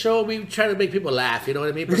the show. We try to make people laugh. You know what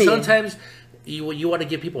I mean? But Yeah. sometimes you want to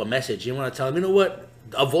give people a message. You want to tell them, you know what?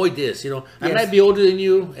 Avoid this. I Yes. might be older than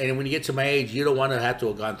you, and when you get to my age, you don't want to have to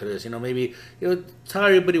have gone through this. Maybe tell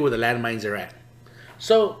everybody where the landmines are at.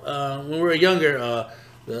 So when we were younger,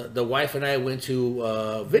 the wife and I went to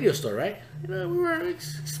a video store, right? We were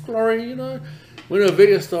exploring, went to a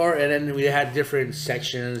video store, and then we had different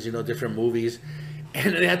sections, different movies,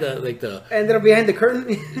 and they had the. And they're behind the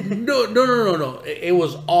curtain. No. It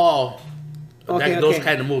was all. Those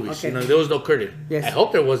kind of movies, Okay. there was no curtain. Yes. I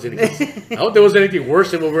hope there wasn't. I hope there wasn't anything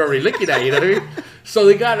worse than what we're already looking at. You know what I mean? So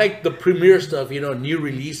they got like the premiere stuff, new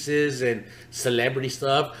releases and celebrity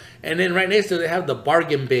stuff, and then right next to it, they have the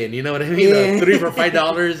bargain bin. You know what I mean? Yeah. The $3 for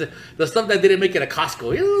 $5, the stuff that didn't make it at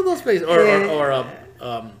Costco. Those places or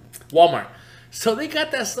Walmart. So they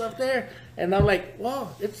got that stuff there. And I'm like,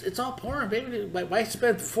 well, it's all porn, baby. My wife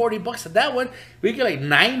spent $40 on that one. We get like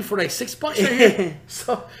 9 for like $6 right here.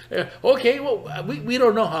 So, okay, well, we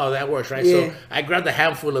don't know how that works, right? Yeah. So I grabbed a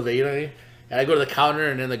handful of it, you know what I mean? And I go to the counter,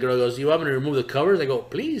 and then the girl goes, "You want me to remove the covers?" I go,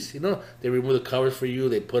 "Please." They remove the covers for you.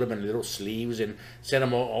 They put them in little sleeves and send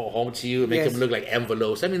them all home to you and make them look like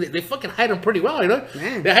envelopes. I mean, they fucking hide them pretty well,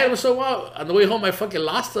 Man. They hide them so well. On the way home, I fucking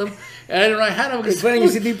lost them. And I didn't know I had them. It's funny, your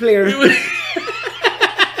CD player.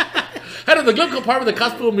 Out of the glove compartment, the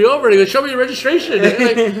cops pulled me over. They go, "Show me your registration." And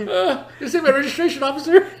I'm like, "This is my registration,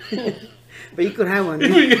 officer." But you could have one.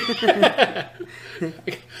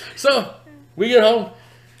 So we get home.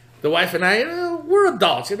 The wife and I, we're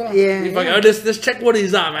adults, Yeah, We fucking, yeah. let's check what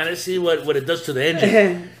he's on, man. Let's see what it does to the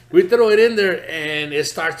engine. We throw it in there, and it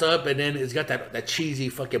starts up, and then it's got that cheesy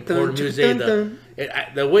fucking porn Dun, music. dun,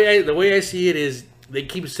 dun. The way I see it is they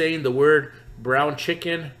keep saying the word brown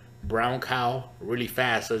chicken, brown cow really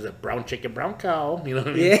fast. So it's a brown chicken, brown cow. You know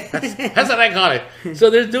what I mean? Yeah. That's what I call it.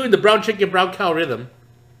 So they're doing the brown chicken, brown cow rhythm.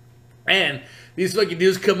 And these fucking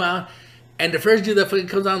dudes come out, and the first dude that fucking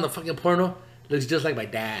comes out in the fucking porno looks just like my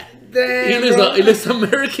dad. Damn, He looks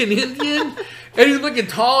American Indian, and he's fucking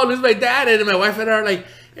tall, and he's my dad. And my wife and I are like,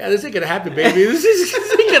 "Yeah, this ain't gonna happen, baby. This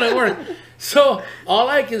ain't gonna work." So all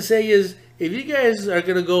I can say is, if you guys are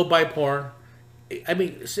gonna go buy porn, I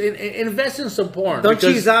mean, invest in some porn. Don't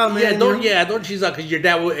cheese out, man. Don't cheese out, because your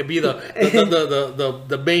dad would be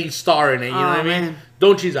the main star in it. You know what I mean? Man.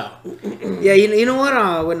 Don't cheese out. Yeah, you know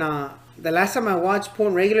what? When the last time I watched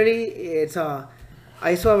porn regularly, it's I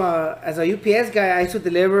used to as a UPS guy, I used to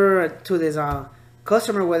deliver to this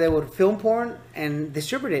customer where they would film porn and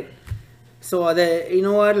distribute it. So you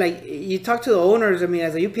know what? Like, you talk to the owners. I mean,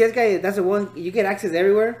 as a UPS guy, that's the one you get access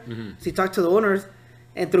everywhere. Mm-hmm. So you talk to the owners,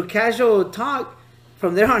 and through casual talk,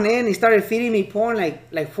 from there on in, he started feeding me porn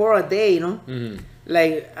like 4 a day. Mm-hmm.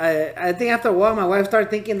 Like I think after a while, my wife started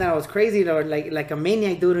thinking that I was crazy or like a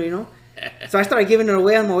maniac dude. So I started giving it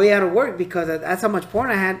away on my way out of work because that's how much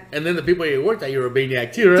porn I had. And then the people you worked at, you were a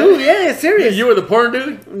maniac too, right? Dude, yeah, serious. You were the porn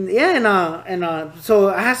dude? Yeah, and so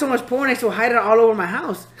I had so much porn, I used to hide it all over my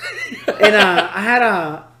house. And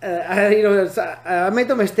I made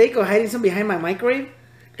the mistake of hiding some behind my microwave.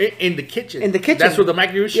 In the kitchen. In the kitchen. That's where the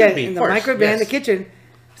microwave should be. In of the course. microwave behind the kitchen.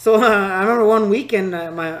 So I remember one weekend,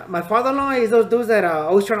 my father-in-law is those dudes that are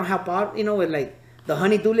always trying to help out, with like the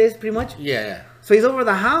honey-do list, pretty much. Yeah. So he's over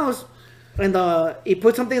the house, and he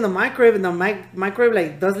put something in the microwave, and the microwave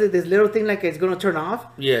like does this little thing like it's gonna turn off.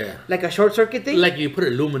 Yeah. Like a short circuit thing. Like you put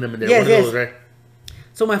aluminum in there. Yes, one of yes. those, right?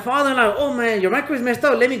 So my father-in-law, "Oh man, your microwave's messed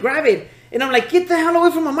up. Let me grab it." And I'm like, "Get the hell away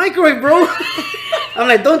from my microwave, bro!" I'm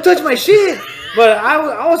like, "Don't touch my shit." But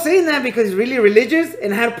I was saying that because he's really religious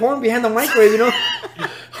and had porn behind the microwave,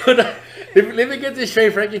 Let me get this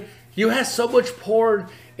straight, Frankie. You had so much porn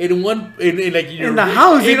in the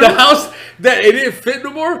house, the house that it didn't fit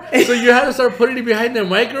no more. So you had to start putting it behind the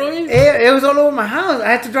microwave. It was all over my house.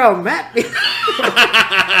 I had to draw a map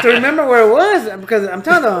to remember where it was, because I'm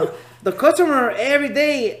telling the customer every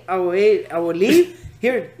day I would leave.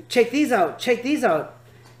 "Here, check these out,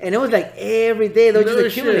 and it was like every day they would No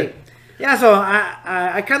just accumulate. shit. Yeah, so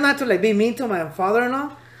I kind of had to like be mean to my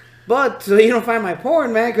father-in-law, but so he don't find my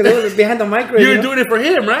porn, man, because it was behind the microwave. You were doing it for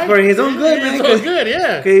him, right? For his own good, man. His own good,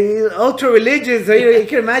 yeah. He's ultra religious, so you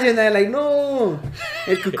can imagine that. Like, no,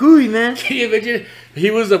 it's cuckoo, man. Can you imagine?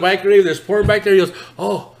 He was the microwave. There's porn back there. He goes,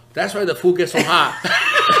 "Oh, that's why the food gets so hot."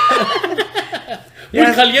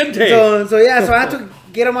 Muy caliente. So I had to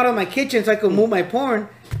get him out of my kitchen so I could move my porn,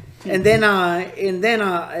 and then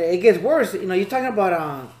it gets worse. You're talking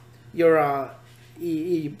about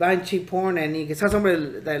you buying cheap porn, and you can saw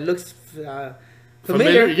somebody that looks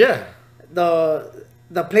familiar. Yeah.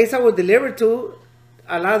 The place I would deliver to,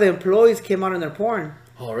 a lot of the employees came out in their porn.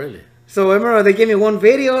 Oh, really? So I remember they gave me one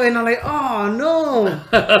video, and I'm like, "Oh no!"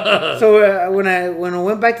 So when I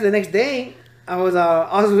went back to the next day, I was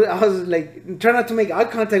like trying not to make eye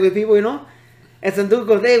contact with people, And some dude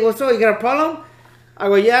goes, "Hey, what's up? You got a problem?" I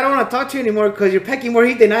go, "Yeah, I don't want to talk to you anymore because you're packing more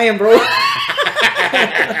heat than I am, bro."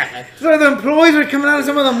 So the employees were coming out of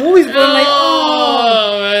some of the movies, but I'm like,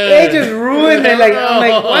 "Oh." They just ruined it. Like I'm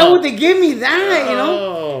like, why would they give me that? You know?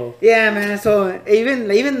 Oh. Yeah, man. So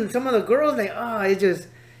even some of the girls like, it just,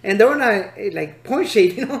 and they were not like point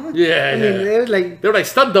shade, you know? Yeah, I mean, yeah. it was like, They're like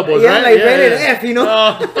stunt doubles, yeah, right? like rated F, you know?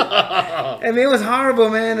 Oh. I mean, it was horrible,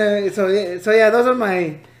 man. So yeah, those are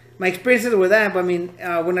my experiences with that. But I mean,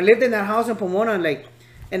 when I lived in that house in Pomona, like,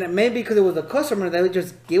 and maybe because it was a customer that would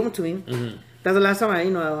just give them to me. Mm-hmm. That's the last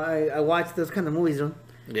time I watched those kind of movies, you know?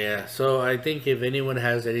 Yeah, so I think if anyone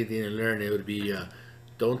has anything to learn, it would be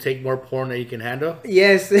don't take more porn that you can handle,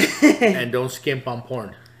 Yes. and don't skimp on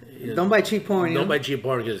porn. Don't buy cheap porn. You Don't know? buy cheap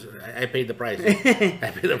porn because I paid the price. I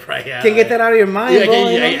paid the price. Yeah. Can't get that out of your mind, Yeah, bro.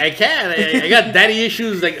 You know? I can. I got daddy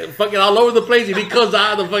issues like fucking all over the place. If he comes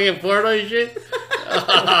out of the fucking porno and shit.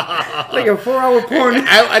 Like a 4-hour porn.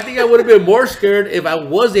 I think I would have been more scared if I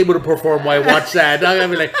was able to perform while I watched that. Now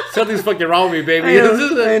I'd be like, something's fucking wrong with me, baby.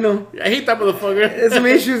 I know. I hate that motherfucker. There's some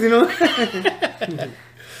issues, you know?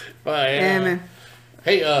 Yeah, man.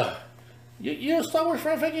 Hey, you a Star Wars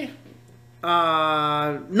fan, Frankie?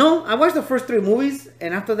 No, I watched the first 3 movies,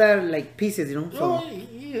 and after that, like, pieces, you know? So, Well,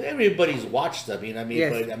 everybody's watched them, you know what I mean?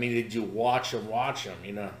 Yes. But, I mean, did you watch them,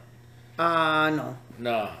 you know? no.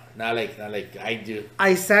 No, not like I do.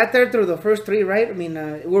 I sat there through the first 3, right? I mean,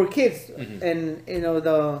 we were kids, Mm-hmm. and, you know,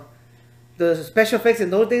 the special effects in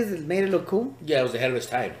those days made it look cool. Yeah, it was ahead of its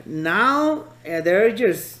time. Now, they're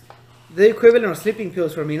just the equivalent of sleeping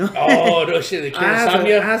pills for me, you know? Oh, no shit. The kid I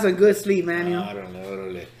insomnia? have some good sleep, man, you know? I don't know.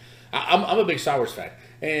 I'm a big Star Wars fan.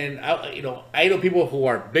 And, I know people who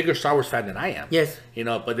are bigger Star Wars fan than I am. Yes. You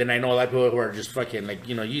know, but then I know a lot of people who are just fucking, like,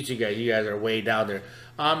 you know, you guys are way down there.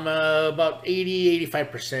 I'm about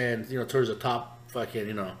 85%, you know, towards the top fucking,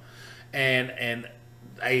 you know. And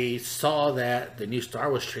I saw that the new Star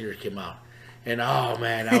Wars trailer came out. And, oh,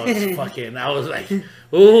 man, I was like,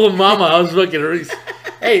 oh, mama, I was fucking,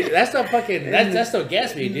 hey, that's not fucking, that's not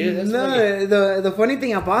gas me, dude. That's fucking, No, the funny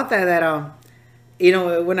thing about that, you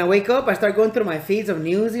know, when I wake up, I start going through my feeds of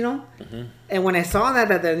news, you know? Mm-hmm. And when I saw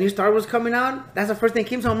that the new Star Wars coming out, that's the first thing that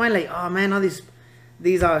came to my mind, like, oh, man, all these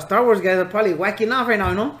Star Wars guys are probably whacking off right now,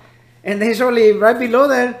 you know? And then shortly, right below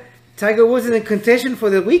that, Tiger Woods is in contention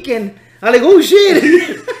for the weekend. I'm like, oh, shit.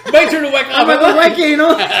 my turn to whack off. I'm like, oh, whack it, you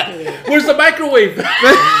know? Where's the microwave?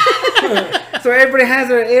 So everybody has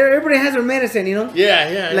their medicine, you know?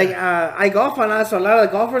 Yeah. Like, I golf a lot, so a lot of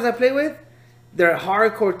the golfers I play with, they're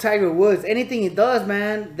hardcore Tiger Woods. Anything he does,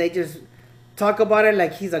 man, they just talk about it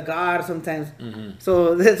like he's a god sometimes. Mm-hmm.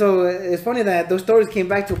 So it's funny that those stories came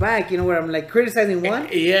back to back, you know, where I'm like criticizing one.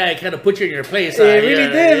 Yeah, it kind of put you in your place. It really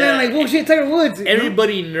did, man. Like, bullshit, Tiger Woods.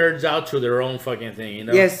 Everybody nerds out to their own fucking thing, you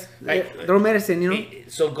know? Yes, Like, their own medicine, you know?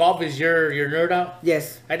 so golf is your nerd out?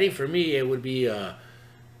 Yes. I think for me, it would be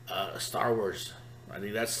Star Wars. I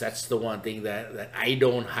think that's the one thing that I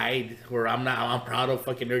don't hide, where I'm proud of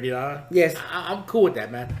fucking nerding out. Yes. I'm cool with that,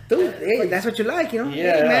 man. Dude, hey, that's what you like, you know?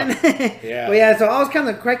 Yeah. Hey, man. Yeah. But yeah, so I was kind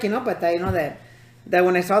of cracking up at that, you know, that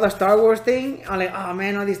when I saw the Star Wars thing, I'm like, oh,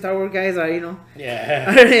 man, all these Star Wars guys are, you know,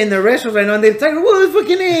 Yeah. in the restaurants right now, and they're Tiger Woods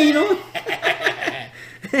fucking A, you know?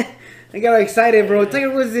 I got excited, bro.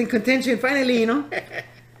 Tiger Woods is in contention finally, you know?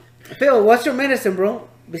 Phil, what's your medicine, bro?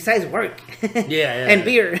 Besides work. Yeah. And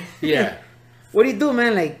beer. Yeah. What do you do,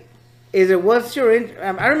 man? Like, what's your...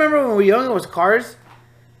 I remember when we were young, it was cars.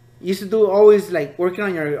 You used to do always, like, working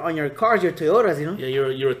on your cars, your Toyotas, you know? Yeah,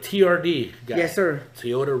 you're a TRD guy. Yes, sir.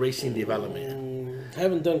 Toyota Racing Development.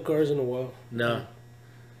 Haven't done cars in a while. No.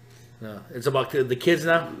 It's about the kids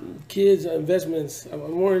now. Kids, investments. I'm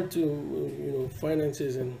more into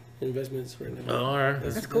finances and investments right now. Oh, all right.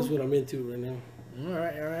 That's cool. That's what I'm into right now. All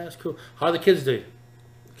right, that's cool. How are the kids doing?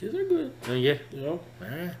 Kids are good. Oh, yeah. You know. All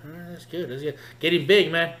right, that's good. Getting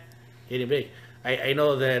big, man. Getting big. I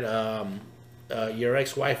know that your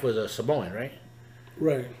ex-wife was a Samoan, right?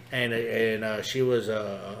 Right. And she was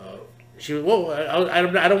well, I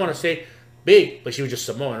don't want to say big, but she was just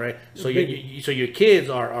Samoan, right? So your kids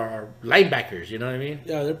are linebackers, you know what I mean?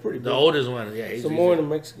 Yeah, they're pretty. The oldest one, yeah, Samoan and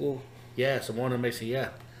Mexican. Yeah, Samoan and Mexican, yeah.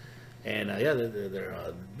 And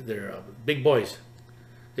they're big boys.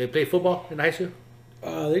 They play football in high school.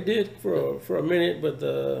 They did for a minute, but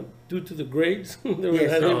due to the grades, they were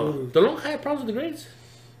Yes. DeLong had problems with the grades.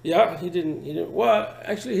 Yeah, he didn't. Well,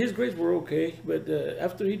 actually, his grades were okay, but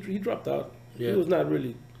after he dropped out, Yeah. he was not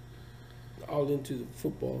really all into the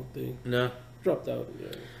football thing. No. Dropped out.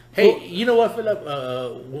 Yeah. Hey, you know what, Philip?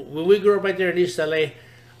 When we grew up right there in East LA,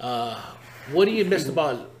 what do you miss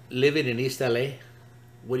about living in East LA?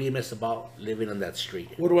 What do you miss about living on that street?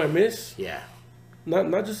 What do I miss? Yeah.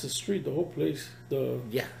 Not just the street, the whole place, the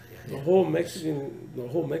whole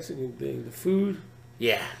Mexican thing, the food.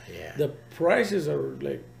 Yeah. The prices are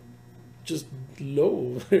like just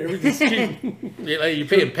low. Everything's cheap. You're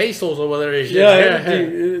paying pesos over there and shit. Yeah,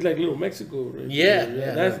 everything. It's like little Mexico. Right? Yeah.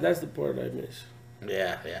 That's the part I miss.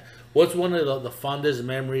 Yeah. What's one of the fondest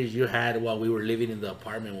memories you had while we were living in the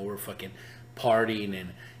apartment when we were fucking partying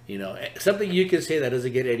and, you know, something you can say that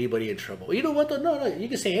doesn't get anybody in trouble? You know what? No, you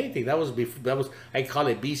can say anything. That was I call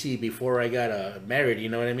it BC before I got married. You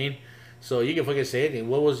know what I mean? So you can fucking say anything.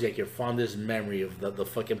 What was like your fondest memory of the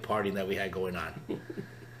fucking partying that we had going on?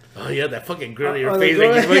 Oh yeah, that fucking grill in your face.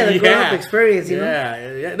 The grown-up experience, you know?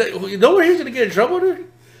 Yeah. You know where he's gonna get in trouble,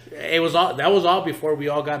 dude? That was all before we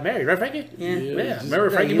all got married, right, Frankie? Yeah. Remember,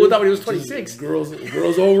 Frankie moved out when he was 26. Girls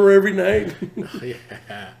over every night.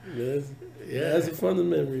 Yeah. That's a fun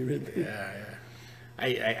memory. Right?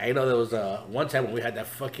 Yeah. I know there was one time when we had that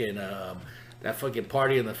fucking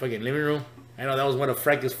party in the fucking living room. I know that was one of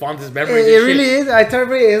Frankie's fondest memories. It really is. I tell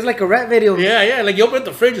you, it's like a rap video. Yeah. Like you open up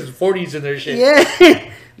the fridge, there's 40s in there, shit.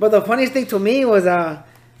 Yeah. But the funniest thing to me was that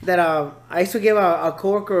I used to give a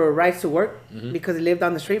coworker rides to work because he lived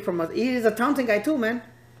down the street from us. He's a Townsend guy too, man.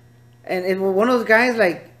 And it was one of those guys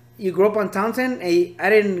like you grew up on Townsend. And I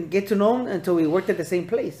didn't get to know him until we worked at the same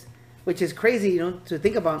place, which is crazy, you know, to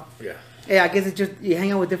think about. Yeah. Yeah, I guess it's just you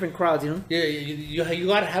hang out with different crowds, you know. Yeah, you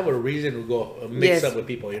gotta have a reason to go mix up with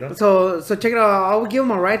people, you know. So check it out. I would give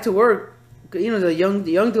him a ride to work. You know, the young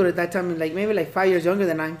dude at that time, like maybe like 5 years younger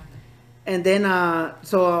than I. And then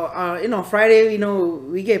you know, Friday, you know,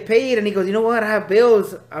 we get paid, and he goes, you know what, I have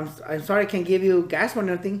bills. I'm sorry, I can't give you gas money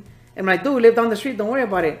or anything. And I'm like, dude, we live down the street. Don't worry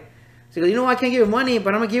about it. So he goes, you know what, I can't give you money,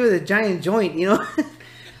 but I'm gonna give you the giant joint. You know,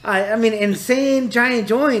 I mean, insane giant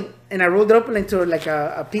joint. And I rolled it up into like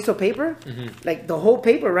a piece of paper, like the whole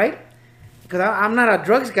paper, right? Because I'm not a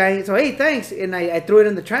drugs guy. So, hey, thanks. And I threw it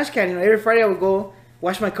in the trash can. You know, every Friday I would go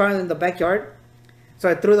wash my car in the backyard. So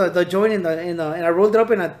I threw the joint in and I rolled it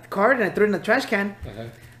up in a card and I threw it in the trash can.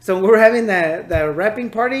 So we were having the wrapping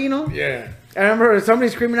party, you know? Yeah. I remember somebody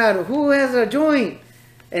screaming out, who has a joint?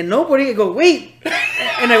 And nobody. I go, wait.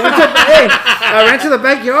 And I ran to the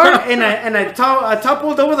backyard and I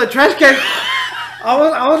toppled over the trash can.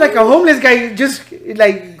 I was like a homeless guy just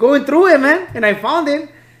like going through it, man. And I found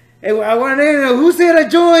it. And I went in and who said a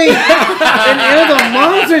joint? And it was a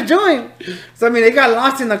monster joint. So I mean, it got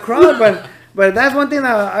lost in the crowd, but that's one thing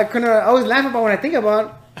that I always laugh about when I think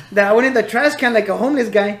about that. I went in the trash can like a homeless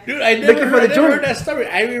guy. Dude, I never heard that story.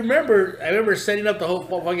 I remember setting up the whole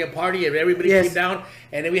fucking party and everybody came down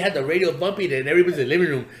and then we had the radio bumping and everybody's in the living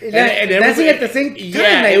room. And dancing at the same time.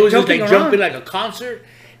 Yeah, like, it was just like jumping like a concert.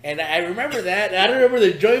 And I remember that. I don't remember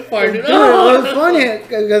the joint part. Dude, it was funny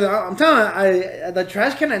because I'm telling you, the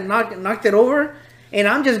trash can had knocked it over, and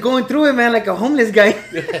I'm just going through it, man, like a homeless guy.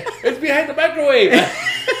 It's behind the microwave.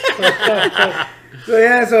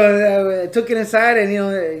 So I took it inside, and you know,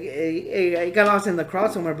 it got lost in the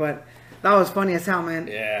crowd somewhere, but that was funny as hell, man.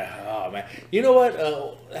 Yeah, oh man. You know what?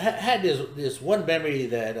 I had this one memory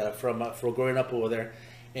that from growing up over there,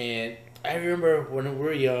 and I remember when we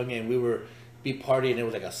were young and we were be partying. It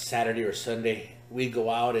was like a Saturday or Sunday. We'd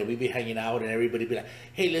go out and we'd be hanging out, and everybody be like,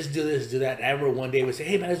 "Hey, let's do this, do that." And I remember one day we say,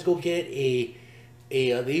 "Hey man, let's go get a."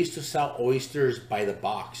 They used to sell oysters by the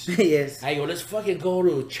box. Yes. I go, let's fucking go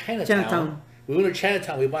to Chinatown. We went to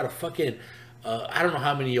Chinatown. We bought a fucking, I don't know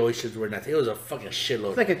how many oysters were in that. It was a fucking shitload.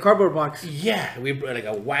 It's like a cardboard box. Yeah, we brought like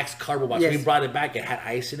a wax cardboard box. Yes. We brought it back. It had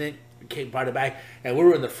ice in it. Brought it back, and we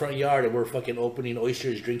were in the front yard, and we were fucking opening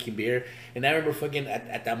oysters, drinking beer. And I remember fucking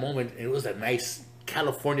at that moment, it was a nice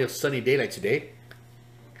California sunny day like today.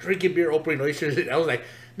 Drinking beer, opening oysters. And I was like,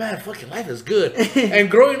 man, fucking life is good.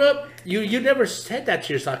 And growing up, you never said that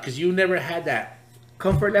to yourself because you never had that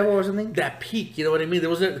comfort level or something. That peak, you know what I mean? There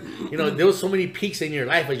wasn't, there was so many peaks in your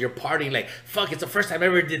life as you're partying. Like, fuck, it's the first time I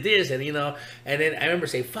ever did this, and and then I remember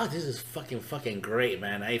saying, fuck, this is fucking great,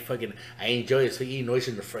 man. I enjoy it. So eating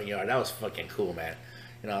oysters in the front yard, that was fucking cool, man.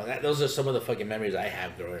 Those are some of the fucking memories I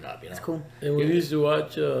have growing up. It's cool. And we used to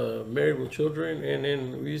watch Married with Children, and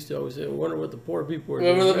then we used to always say, I wonder what the poor people are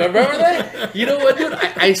doing. Remember that? You know what, dude?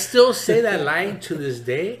 I still say that line to this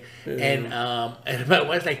day. Yeah. And my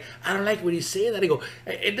wife's like, I don't like when you say that. I go,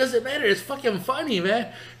 it doesn't matter. It's fucking funny,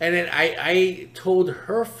 man. And then I told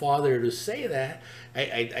her father to say that.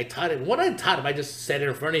 I taught him. What I taught him, I just said it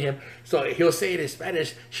in front of him. So he'll say it in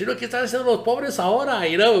Spanish. Sino que están haciendo los pobres ahora?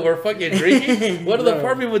 We're fucking drinking. What are the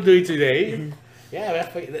poor people doing today? Yeah,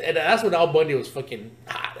 and that's when Al Bundy was fucking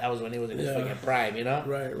hot. That was when he was in his fucking prime, Right.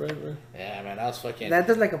 Yeah, man, that was fucking.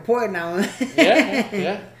 That's like a poet now.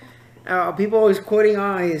 Yeah. People always quoting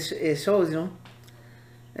on his shows,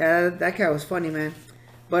 that guy was funny, man.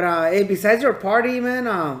 But hey, besides your party,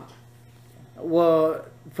 man, well,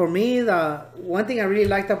 for me, the one thing I really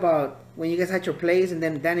liked about when you guys had your place and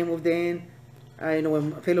then Danny moved in,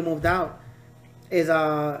 when Philo moved out, is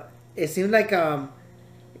it seems like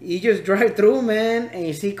you just drive through, man, and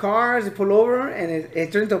you see cars, you pull over, and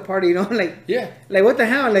it turns into a party, like Yeah. like what the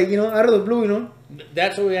hell, like out of the blue,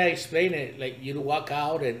 That's the way I explain it. Like you walk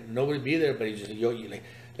out and nobody be there, but you just you like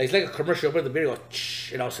it's like a commercial. Open the video, goes,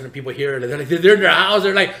 shh, and all of a sudden people hear it. And they're in their house.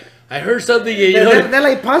 They're like, I heard something. They're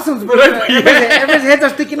like possums, bro. Like, yeah. Everybody's heads are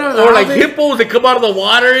sticking out of the or like houses. hippos that come out of the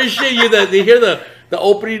water and shit. They hear the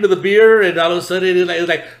opening of the beer, and all of a sudden it's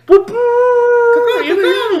like boop,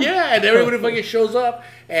 boop, yeah, and everybody fucking shows up,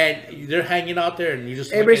 and they're hanging out there, and you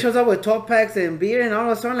just Everybody shows up with 12 packs and beer, and all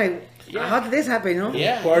of a sudden, like, Yeah. how did this happen,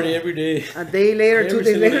 Yeah. Party every day. A day later, 2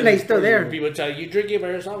 days later, like, still there. People tell you drinking by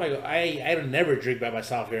yourself. I go, I don't never drink by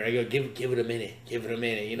myself here. I go, give it a minute,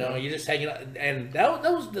 You're just hanging out, and that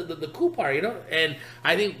was the cool part, And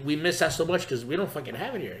I think we miss that so much because we don't fucking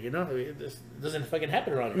have it here, It doesn't fucking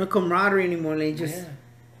happen around here. No camaraderie anymore. Like, just,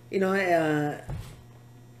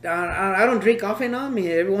 I don't drink often now. I mean,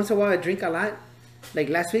 every once in a while I drink a lot. Like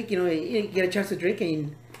last week, you get a chance to drink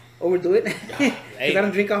and overdo it. Because I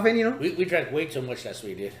don't drink often, We drank way too much last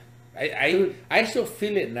week, dude. I still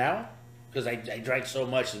feel it now because I drank so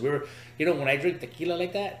much. We were, when I drink tequila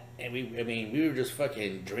like that, and we were just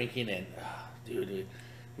fucking drinking and, dude,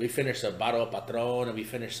 we finished a bottle of Patron and we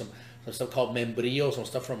finished some stuff called Membrillo, some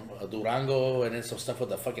stuff from Durango, and then some stuff with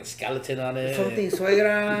the fucking skeleton on it. Something suegra.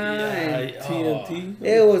 And TNT.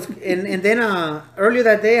 it was, and then earlier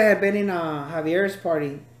that day I had been in Javier's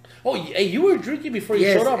party. Oh, hey, you were drinking before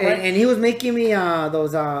you showed up, right? And he was making me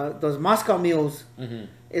those Moscow mules. Mm-hmm.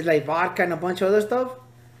 It's like vodka and a bunch of other stuff.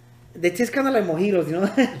 They taste kind of like mojitos,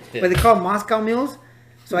 but they call Moscow mules.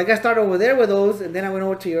 So I got started over there with those, and then I went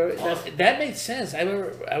over to your. That made sense. I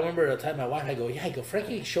remember the time my wife, I go,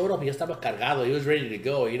 Frankie showed up. He estaba cargado. He was ready to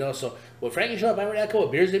go, So when Frankie showed up, I already had a couple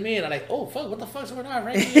of beers with me, and I'm like, oh fuck, what the fuck's going on,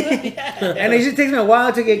 Frankie? Yeah. And it just takes me a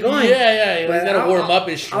while to get going. Yeah. But You gotta warm up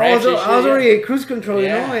and stretch. I was and already at cruise control,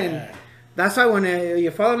 Yeah. And that's why when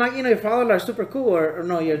your father-in-law, your father-in-law are super cool, or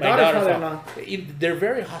no, your daughter's father-in-law. They're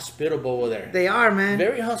very hospitable over there. They are, man.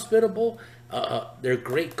 Very hospitable. They're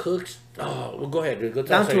great cooks. Oh, well, go ahead. Dude. Go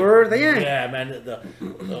Down to earth, yeah. Yeah,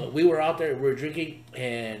 man. We were out there. We were drinking,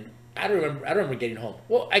 and I don't remember getting home.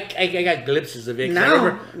 Well, I got glimpses of it.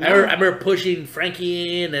 I remember pushing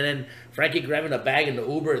Frankie in, and then Frankie grabbing a bag in the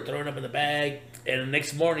Uber and throwing up in the bag. And the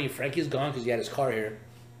next morning, Frankie's gone because he had his car here.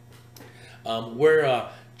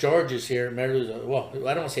 George is here. Well, I don't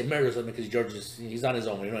want to say Meredith because George he's on his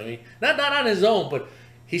own. You know what I mean? Not on his own, but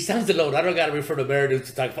he sounds alone. I don't got to refer to Meredith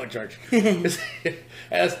to talk about George. Okay, listen.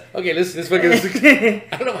 I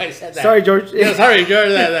don't know why I said that. Sorry, George. Yeah, sorry,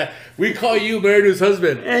 George. We call you Meredith's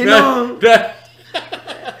husband. I know. The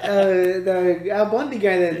Al Bundy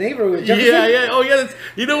guy, the neighbor with Jefferson. Yeah. Oh, yeah.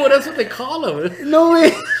 You know what? That's what they call him. No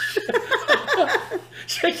way.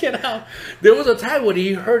 Check it out. There was a time when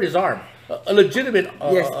he hurt his arm. A legitimate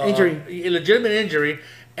injury. A legitimate injury.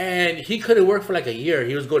 And he couldn't work for like a year.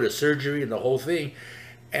 He was going to surgery and the whole thing.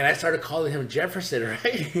 And I started calling him Jefferson,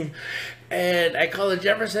 right? And I called him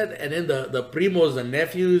Jefferson, and then the primos, the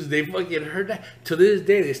nephews, they fucking heard that. To this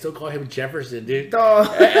day, they still call him Jefferson, dude. Oh.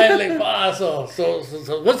 And like, wow, so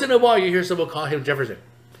once in a while, you hear someone call him Jefferson.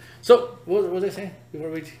 So, what was I saying before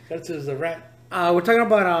we got to the rap? We're talking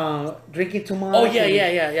about drinking too much. Oh,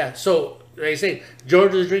 yeah. So, like I say,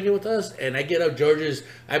 George is drinking with us, and I get up.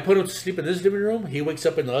 I put him to sleep in this living room. He wakes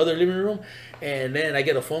up in the other living room, and then I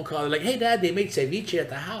get a phone call. They're like, hey, Dad, they make ceviche at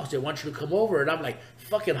the house. They want you to come over. And I'm like,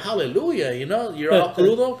 fucking hallelujah, you're all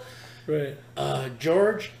crudo. Right.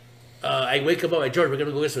 George, I wake him up. Like, George, we're going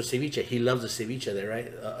to go get some ceviche. He loves the ceviche there, right?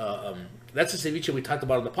 That's the ceviche we talked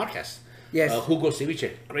about on the podcast. Yes. Hugo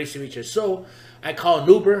Ceviche. Great ceviche. So I call an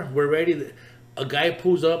Uber. We're ready. A guy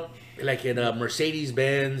pulls up like in a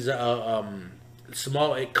Mercedes-Benz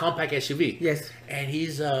small compact SUV. Yes. And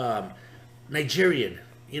he's Nigerian.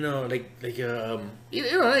 Nigerian,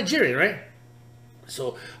 right?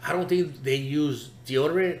 So I don't think they use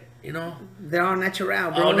deodorant, They're all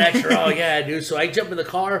natural, bro. All natural, yeah, dude. So I jump in the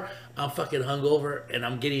car. I'm fucking hungover, and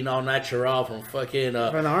I'm getting all natural from fucking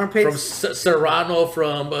from the armpits, from Serrano,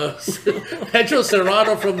 from Pedro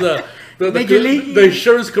Serrano, from the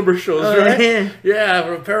insurance commercials, right? Yeah,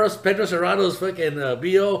 from Pedro Serrano's fucking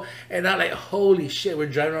BO, and I'm like, holy shit, we're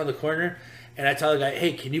driving around the corner. And I tell the guy,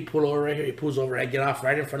 hey, can you pull over right here? He pulls over. I get off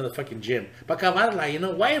right in front of the fucking gym. But why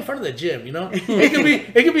in front of the gym?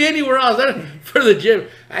 It could be anywhere else. Not in front of the gym.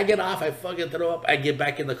 I get off. I fucking throw up. I get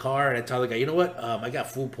back in the car and I tell the guy, you know what? I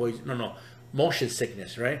got food poison. No, motion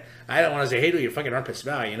sickness, right? I don't want to say, hey, dude, your fucking armpit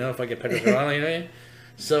smell. Fucking Pedro Serrano, you know what I mean?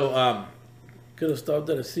 So, Could have stopped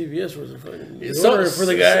at a CVS for the fucking So- deodorant for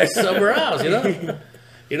the guy. somewhere else, you know.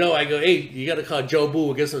 You know, I go, hey, you gotta call Joe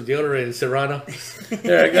Boo, get some deodorant in Serrano.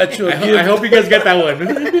 There, I got you a gift. I hope you guys get that one.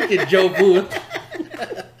 Get Joe Boo.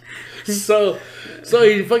 So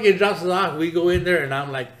he fucking drops us off. We go in there, and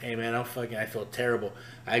I'm like, hey man, I feel terrible.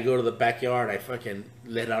 I go to the backyard. I fucking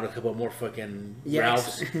let out a couple more fucking Yes.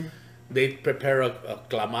 Ralphs. They prepare a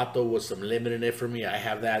clamato with some lemon in it for me. I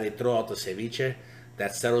have that. They throw out the ceviche.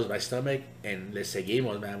 That settles my stomach. And les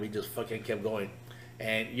seguimos, man. We just fucking kept going.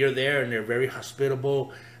 And you're there, and they're very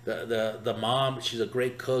hospitable. The mom, she's a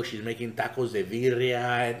great cook. She's making tacos de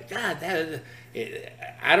birria. And God,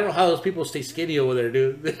 I don't know how those people stay skinny over there,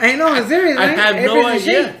 dude. I know, it's serious, I right? have no Everything's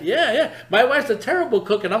idea. shape. Yeah. My wife's a terrible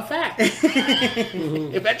cook, and I'm fat.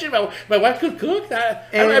 Imagine my wife could cook.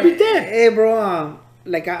 I'd be dead. Hey, bro.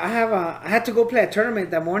 Like I had to go play a tournament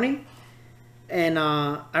that morning, and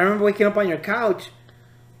I remember waking up on your couch,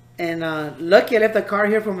 and lucky I left the car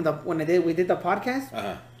here from when we did the podcast,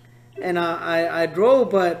 Uh-huh. and I drove,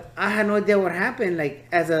 but I had no idea what happened. Like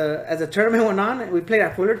as a tournament went on, we played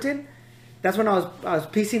at Fullerton. That's when I was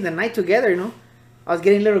piecing the night together. You know, I was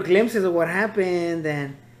getting little glimpses of what happened,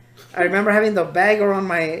 and I remember having the bag around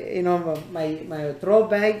my throw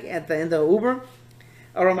bag in the Uber.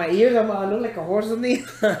 Around my ears, I look like a horse or something.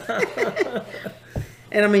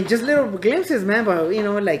 And I mean, just little glimpses, man. But you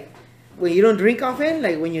know, like when you don't drink often,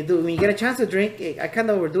 like when you get a chance to drink, I kind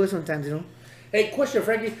of overdo it sometimes, you know. Hey, question,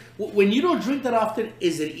 Frankie. When you don't drink that often,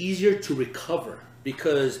 is it easier to recover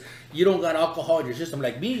because you don't got alcohol in your system?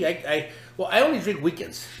 Like me, I only drink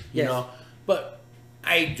weekends, you Yes. know, but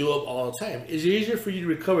I do it all the time. Is it easier for you to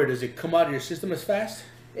recover? Does it come out of your system as fast?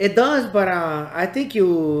 It does, but I think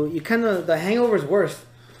you kind of the hangover is worse.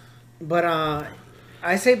 But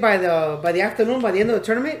I say by the afternoon, by the end of the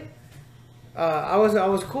tournament, I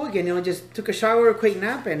was cool again. You know, just took a shower, a quick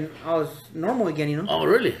nap, and I was normal again. You know, Oh,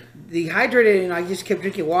 really? dehydrated. You know, I just kept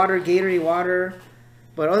drinking water, Gatorade water.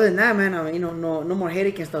 But other than that, man, you know, no more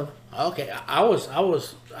headache and stuff. Okay, I was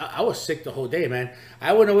sick the whole day, man.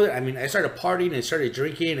 I went over there. I mean, I started partying and started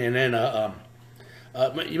drinking, and then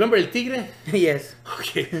you remember El Tigre? Yes.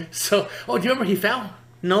 Okay, so do you remember he fell?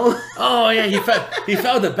 No. Oh yeah, he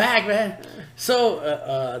fell in the bag, man.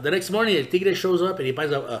 So the next morning, El Tigre shows up and he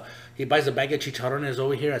buys a bag of chicharrones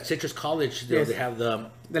over here at Citrus College. Yes. They have the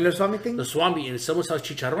little swami thing. swambi, and someone sells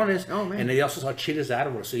chicharrones. Oh, man. And they also sell chiles de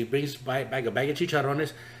árbol. So he brings a bag of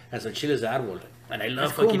chicharrones and some chiles de árbol. And I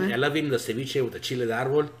love That's cool, man. I love eating the ceviche with the chile de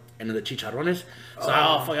árbol and the chicharrones. So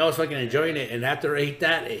I was fucking enjoying it. And after I ate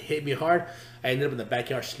that, it hit me hard. I ended up in the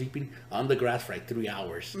backyard sleeping on the grass for like 3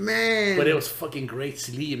 hours. Man. But it was fucking great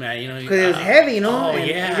sleep, man. You know, Because it was heavy, you know? Oh and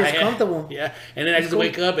yeah, Just yeah, comfortable. Yeah, and then I just cool.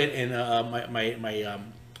 wake up and my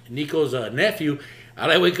Nico's nephew.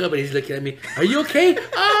 I wake up and he's looking at me. Are you okay?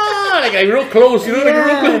 Like real close, you know, like real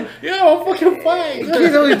Yeah. close. Yeah, I'm fucking fine.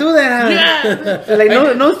 Kids always do that, huh? Yeah. They're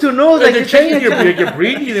like nose to nose, Like like they're you're checking checking your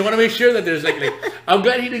breathing. They want to make sure that there's like. I'm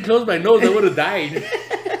glad he didn't close my nose. I would have died.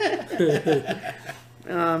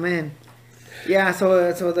 Oh man. Yeah,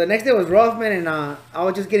 so the next day was rough, man, and I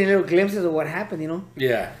was just getting little glimpses of what happened, you know.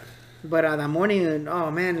 Yeah. But that morning,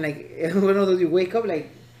 oh man, like one of those you wake up, like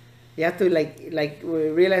you have to like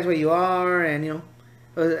realize where you are, and you know,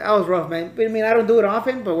 that was rough, man. But I mean, I don't do it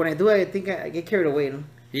often, but when I do, I think I get carried away, you know.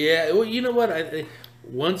 Yeah, well, you know what?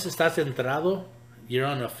 Once estás entrado, you're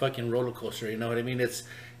on a fucking roller coaster. You know what I mean? It's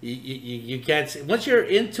you can't. Once you're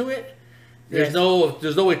into it, there's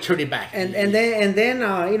Yes. no way turning back. And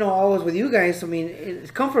then you know, I was with you guys. I mean, it's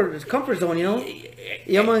comfort zone, you know.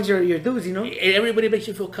 You're amongst your dudes, you know. Everybody makes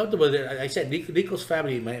you feel comfortable. I said Nico's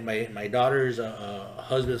family, my daughter's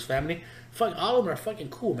husband's family, fuck, all of them are fucking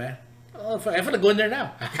cool, man. Oh, fuck, I feel like going there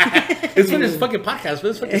now. It's for this fucking podcast, but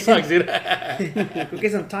this fucking sucks, dude. Go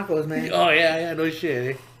get some tacos, man. Oh yeah, no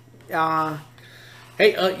shit. Uh,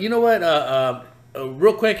 Hey, you know what?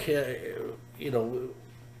 Real quick, you know,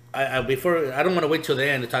 I before I don't want to wait till the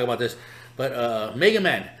end to talk about this, but Mega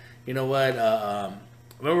Man, you know what?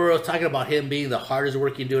 Remember we were talking about him being the hardest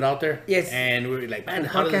working dude out there? Yes. And we were like, man,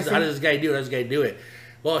 how Podcasting. does this guy do it? How does this guy do it?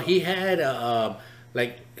 Well, he had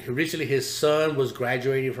like recently his son was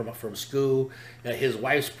graduating from school. His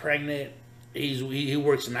wife's pregnant. He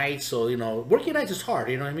works nights, so you know, working nights is hard.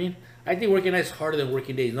 You know what I mean? I think working nights is harder than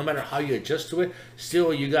working days. No matter how you adjust to it,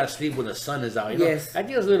 still you gotta sleep when the sun is out. You know? Yes. I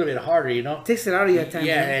think it's a little bit harder. You know. takes it out of you at times.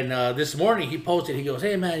 Yeah, man. and this morning he posted. He goes,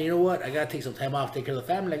 "Hey man, you know what? I gotta take some time off, take care of the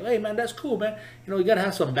family." Like, hey man, that's cool, man. You know, you gotta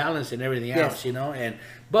have some balance and everything Yes. else. You know,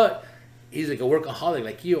 but he's like a workaholic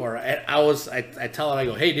like you are. And I tell him, I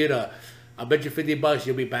go, "Hey dude, I'll bet you $50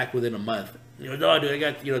 you'll be back within a month." You know, no, dude, I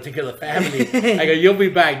got take care of the family. I go, you'll be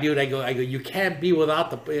back, dude. I go, you can't be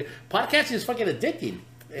without the podcasting is fucking addicting.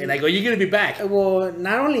 And I go, you're gonna be back. Well,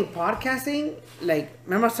 not only podcasting, like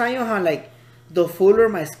remember I was telling you how like the fuller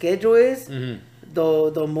my schedule is,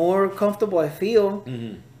 the more comfortable I feel.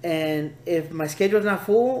 And if my schedule's not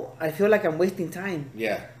full, I feel like I'm wasting time.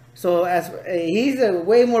 Yeah. So as he's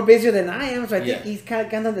way more busier than I am, so I think Yeah. he's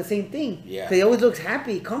kind of the same thing. Yeah. 'Cause he always looks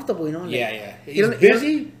happy, comfortable, you know. Like, Yeah. he He's don't-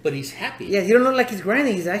 busy, but he's happy. Yeah, he don't look like he's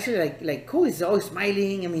grinding. He's actually like cool. He's always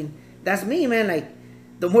smiling. I mean, that's me, man. Like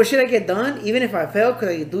the more shit I get done, even if I fail because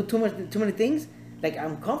I do too many things, like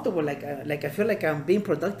I'm comfortable. Like I feel like I'm being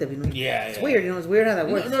productive. You know. Yeah, It's yeah. weird. You know, it's weird how that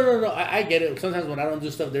works. No. I get it. Sometimes when I don't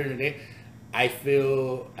do stuff during the day, I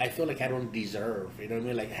feel like I don't deserve. You know what I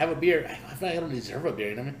mean? Like have a beer. I feel like I don't deserve a beer.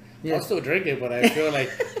 You know what I mean? Yeah. I'll still drink it, but I feel like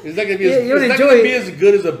it's not gonna be. Yeah, you don't it's not enjoy gonna it. be as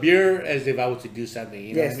good as a beer as if I was to do something.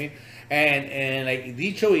 You know Yes. what I mean? And like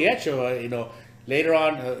Dicho y Hecho, you know, later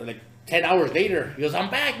on, like 10 hours later, he goes, "I'm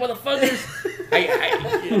back, motherfuckers."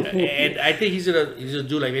 And I think he's gonna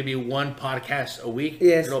do like maybe one podcast a week.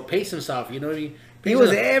 Yes. You know, pace himself. You know what I mean? He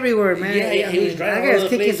was everywhere, man. Yeah, he was driving. That guy's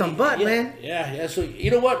kicking some butt, yeah, man. Yeah. So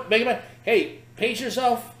you know what, Mega Man? Hey, pace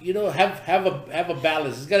yourself. You know, have a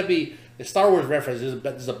balance. It's gotta be a Star Wars reference.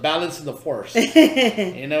 There's a balance in the Force.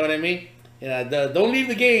 You know what I mean? Yeah. Don't leave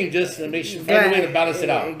the game. Just make sure find a way to balance it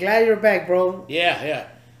out. Glad you're back, bro. Yeah.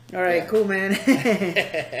 All right, Yeah. cool, man.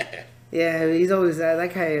 Yeah, he's always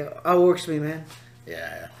that guy. Outworks me, man.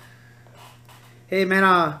 Yeah. Hey, man.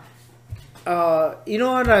 You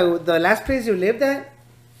know what? The last place you lived at,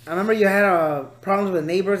 I remember you had problems with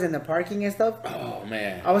neighbors and the parking and stuff. Oh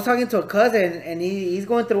man. I was talking to a cousin, and he's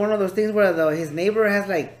going through one of those things where his neighbor has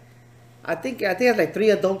like, I think has like 3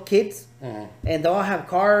 adult kids, and they all have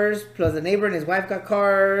cars. Plus the neighbor and his wife got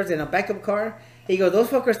cars and a backup car. He goes, those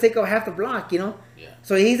fuckers take up half the block, you know. Yeah.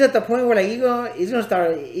 So he's at the point where like he's gonna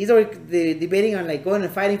start. He's already debating on like going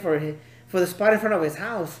and fighting for the spot in front of his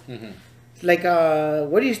house. Like,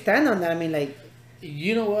 where do you stand on that? I mean, like,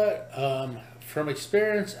 You know what? From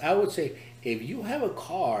experience, I would say if you have a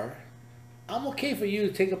car, I'm okay for you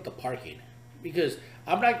to take up the parking, because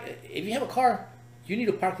I'm not. If you have a car, you need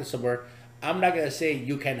to park it somewhere. I'm not gonna say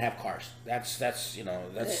you can't have cars. That's not.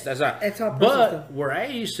 It's all personal But stuff. where I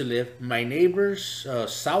used to live, my neighbors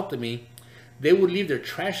south of me, they would leave their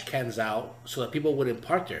trash cans out so that people wouldn't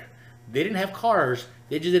park there. They didn't have cars.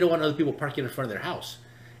 They just didn't want other people parking in front of their house.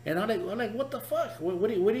 And I'm like, what the fuck? What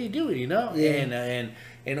are you doing? You know? Yeah.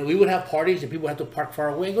 And we would have parties and people had to park far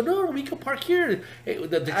away and go, no, we can park here.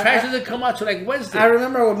 The trash doesn't come out till like Wednesday. I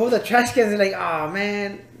remember I would move the trash cans and like, oh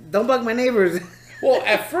man, don't bug my neighbors. Well,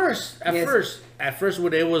 at first, Yes.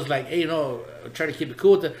 when it was like, hey, try to keep it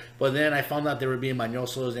cool with it, but then I found out they were being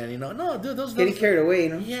mañosos and no, dude, those Getting carried away, you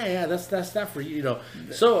know. Yeah, that's not for you,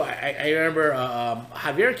 So I remember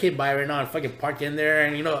Javier came by right now and fucking parked in there,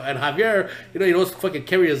 and and Javier, he knows to fucking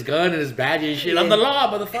carry his gun and his badge and shit. I'm the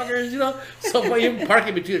law, motherfuckers, So you park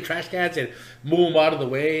in between the trash cans and move them out of the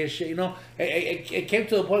way and shit, It came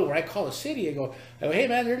to the point where I call the city and go, hey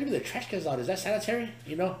man, they're leaving the trash cans out. Is that sanitary?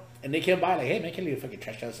 And they came by like, hey man, can't leave the fucking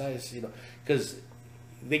trash outside, because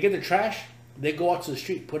they get the trash, they go out to the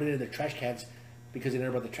street, put it in the trash cans because they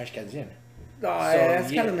never brought the trash cans in. Oh,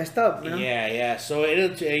 that's kind of messed up, you know. Yeah. So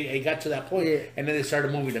it got to that point, Yeah. and then they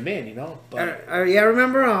started moving them in, But I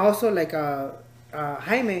remember also like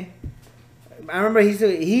Jaime. I remember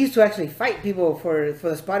he used to actually fight people for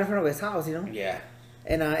the spot in front of his house, yeah.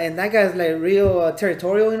 And that guy's like real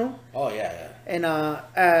territorial, Oh yeah. And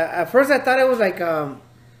at first I thought it was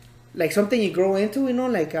like something you grow into,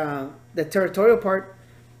 like the territorial part.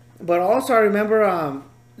 But also I remember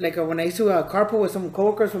when I used to carpool with some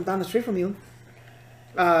coworkers from down the street from you.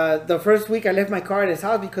 The first week I left my car at his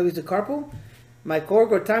house because we used to carpool. My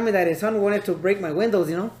coworker told me that his son wanted to break my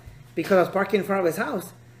windows, because I was parking in front of his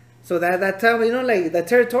house. So that time, like the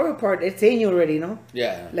territorial part, it's in you already,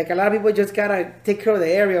 Yeah. Like a lot of people just gotta take care of the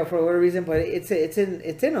area for whatever reason, but it's in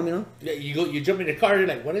them, Yeah, you jump in the car, you're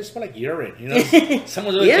like, what does it smell like urine?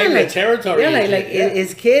 Someone's really Yeah, taking like- the territory. Yeah, and like shit.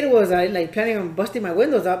 his kid was like planning on busting my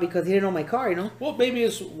windows out because he didn't know my car, Well, maybe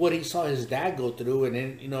it's what he saw his dad go through, and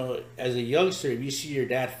then as a youngster, if you see your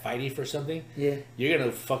dad fighting for something, Yeah. you're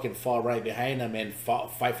gonna fucking fall right behind him and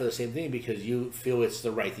fight for the same thing because you feel it's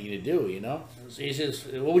the right thing to do, So he says,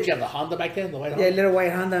 what would you have, the Honda back then, the white Honda? Yeah, little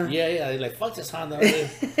white Honda. Yeah. They're like, fuck this Honda,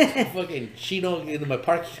 fucking Chino into my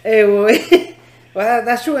park. Hey, well, well,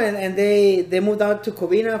 that's true, and they moved out to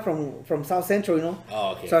Covina from South Central,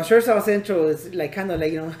 Oh, okay. So I'm sure South Central is like kind of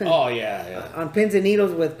like Oh yeah. on pins and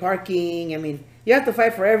needles with parking. I mean, you have to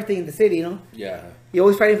fight for everything in the city, Yeah. You're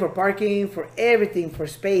always fighting for parking, for everything, for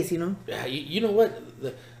space, Yeah, you know what?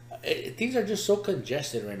 things are just so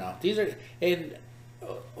congested right now. And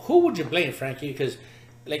who would you blame, Frankie? Because,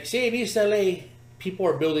 like, say in East LA, people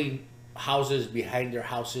are building houses behind their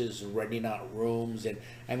houses, renting out rooms, and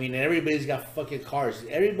I mean, everybody's got fucking cars.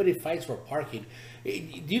 Everybody fights for parking. Do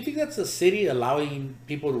you think that's the city allowing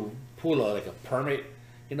people to pull like a permit?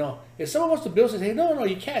 You know, if someone wants to build something, hey, no,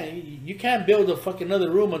 you can't. You can't build a fucking another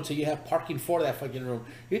room until you have parking for that fucking room.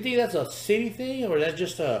 You think that's a city thing, or that's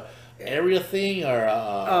just a area thing,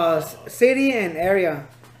 or city and area?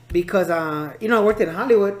 Because you know, I worked in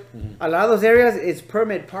Hollywood. Mm-hmm. A lot of those areas is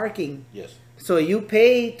permit parking. Yes. So you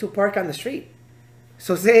pay to park on the street.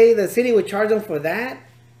 So say the city would charge them for that,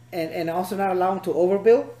 and also not allow them to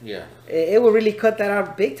overbill. Yeah. It would really cut that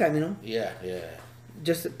out big time, you know. Yeah.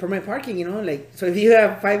 Just permit parking, you know, like, so if you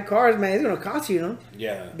have 5 cars, man, it's gonna cost you, you know.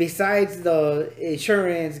 Yeah. Besides the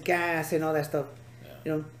insurance, gas, and all that stuff,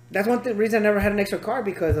 you know. That's one reason I never had an extra car,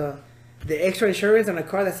 because the extra insurance on a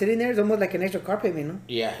car that's sitting there is almost like an extra car payment, you know.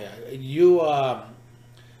 Yeah. You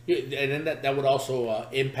and then that would also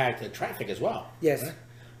impact the traffic as well. Yes.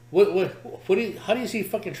 Right? How do you see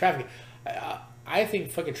fucking traffic? I think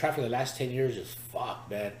fucking traffic the last 10 years is fucked,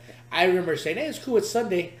 man. I remember saying, hey, it's cool, it's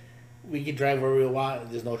Sunday. We can drive where we want.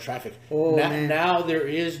 There's no traffic. Oh, man. Now there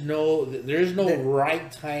is no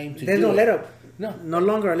right time to. There's no let up. No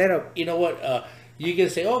longer a let up. You know what? You can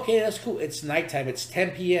say, okay, that's cool. It's nighttime. It's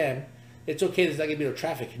 10 p.m. It's okay. There's not gonna be no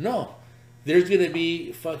traffic. No, there's gonna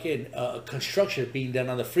be fucking construction being done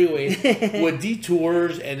on the freeway with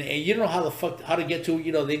detours, and you don't know how to get to.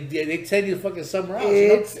 You know, they send you fucking somewhere else.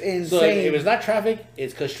 It's you know? insane. So if it's not traffic,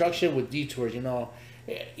 it's construction with detours. You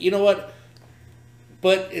know what?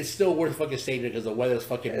 But it's still worth fucking staying there because the weather's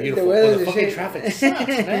fucking beautiful. But the fucking traffic sucks,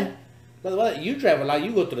 man. But you drive a lot.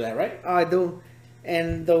 You go through that, right? I do.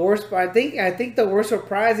 And the worst part, I think the worst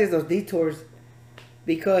surprise is those detours,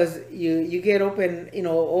 because you get open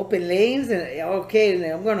lanes, and okay, and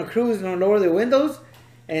I'm gonna cruise and lower the windows,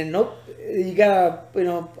 and nope, you gotta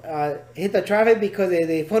hit the traffic because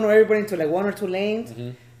they funnel everybody into like 1 or 2 lanes,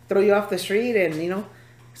 throw you off the street, and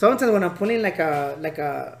sometimes when I'm pulling like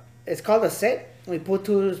a it's called a set. We put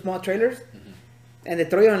 2 small trailers, and they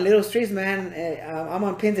throw you on little streets, man. I'm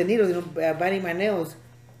on pins and needles, biting my nails,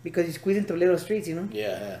 because you squeeze into little streets,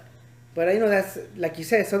 Yeah. But that's, like you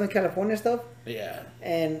said, Southern California stuff. Yeah.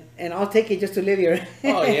 And I'll take it just to live here.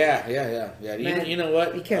 Oh yeah. Man, you know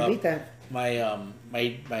what? You can't beat that.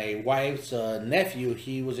 My wife's nephew,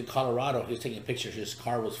 he was in Colorado. He was taking pictures. His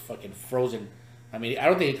car was fucking frozen. I mean, I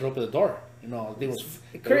don't think he could open the door. It was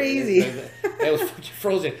crazy. It was fucking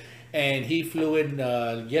frozen. And he flew in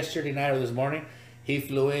yesterday night or this morning. He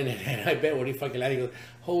flew in, and I bet when he fucking landed, he goes,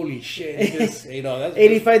 "Holy shit!" That's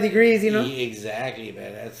 85 degrees, Exactly,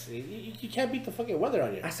 man. That's you can't beat the fucking weather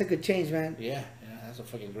on you. That's a good change, man. Yeah, that's a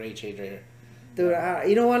fucking great change right here. Dude,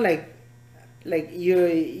 you know what? Like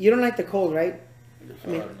you don't like the cold, right? I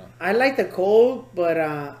mean, I like the cold, but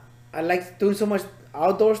I like doing so much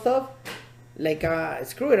outdoor stuff. Like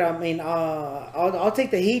screw it. I mean, I'll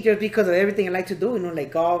take the heat just because of everything I like to do.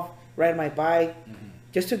 like golf, ride my bike,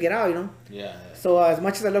 just to get out. Yeah. So as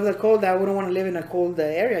much as I love the cold, I wouldn't want to live in a cold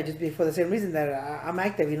area just for the same reason that I'm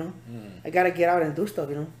active. I gotta get out and do stuff.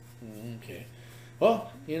 Okay.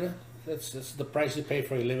 Well, that's the price you pay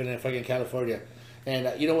for living in fucking California.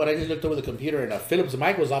 And you know what? I just looked over the computer, and Philip's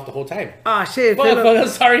mic was off the whole time. Ah, shit. Philip.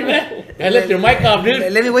 Sorry, man. I left your mic off,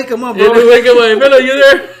 dude. Let me wake him up, bro. Let me wake him up. Philip, you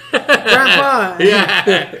there? Grandpa.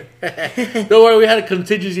 Yeah. Don't worry, we had a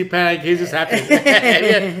contingency plan in case this happened.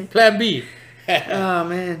 Yeah, plan B. Oh,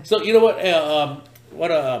 man. So, you know what?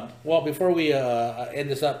 Well, before we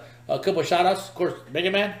end this up, a couple of shout outs. Of course,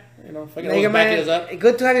 Mega Man. Mega Man. Up.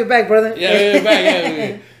 Good to have you back, brother. Yeah, you're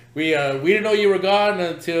back. Yeah. We didn't know you were gone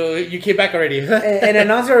until you came back already. And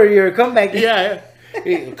announcer your comeback. Yeah.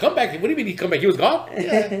 Come back. What do you mean he come back? He was gone?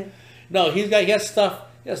 Yeah. No, he has stuff.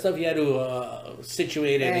 He has stuff he had to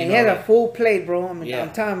situate. And he has a full plate, bro.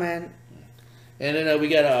 I'm telling, man. And then we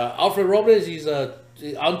got Alfred Robles. He's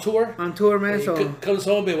on tour. On tour, man. He so comes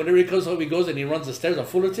home, and whenever he comes home, he goes and he runs the stairs on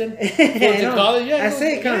Fullerton. Fullerton College. Yeah, I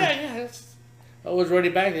say, come. Yeah. I was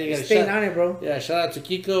running back. Staying on it, bro. Yeah, shout out to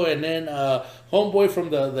Kiko, and then homeboy from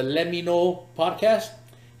the Let Me Know podcast.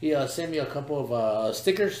 He sent me a couple of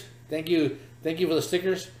stickers. Thank you for the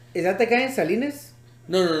stickers. Is that the guy in Salinas?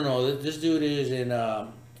 No. This dude is in.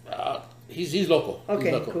 He's local. Okay,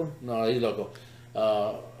 he's local. Cool. No, he's local.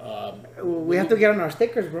 We have to get on our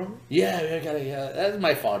stickers, bro. Yeah, we gotta. That's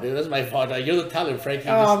my fault, dude. That's my fault. You're the talent, Frankie.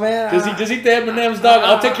 Oh, man. Just eat the M&M's, dog.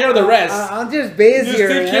 I'll take care of the rest. I'm just busy.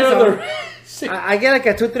 Just take care of the rest. I get like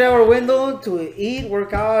a 2-3 hour window to eat,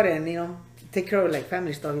 work out, and take care of like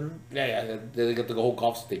family stuff. Yeah. They got the whole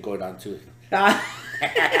golf thing going on too. I'm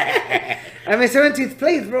in 17th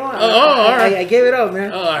place, bro. all right. I gave it up,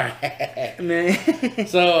 man. All right. Man.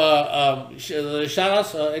 So, shout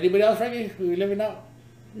outs. Anybody else, Frankie? Who we living out?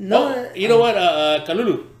 No. Oh, you know what?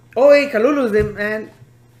 Kalulu. Oh, hey, Kalulu's, man.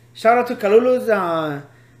 Shout out to Kalulu's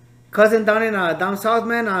cousin down in down south,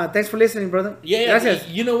 man. Thanks for listening, brother. Yeah, Gracias.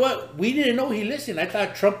 you know what? We didn't know he listened. I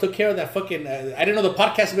thought Trump took care of that fucking. I didn't know the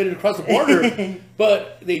podcast made it across the border,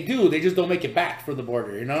 but they do. They just don't make it back from the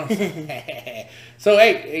border, you know. So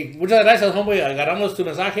hey, muchas gracias, homeboy. Agarramos tu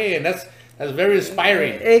mensaje, and that's very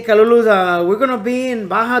inspiring. Hey, Kalulu's, we're gonna be in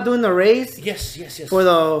Baja doing the race Yes.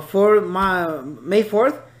 for May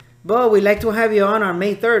 4th, but we'd like to have you on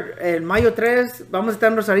May 3rd. El Mayo 3 vamos a estar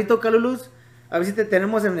en Rosarito, Kalulu's. A ver si te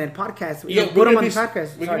tenemos en el podcast. Yeah, Put 'em on the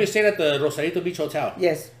podcast. we're gonna be staying at the Rosarito Beach Hotel.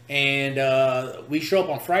 Yes. And we show up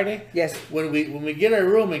on Friday. Yes. When we get our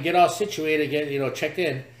room and get all situated, get checked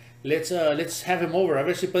in, let's have him over. I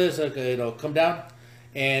bet you puedes come down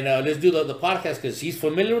and let's do the podcast because he's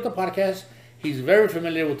familiar with the podcast. He's very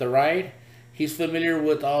familiar with the ride. He's familiar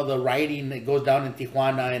with all the riding that goes down in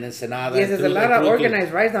Tijuana and Ensenada. Yes, there's a lot of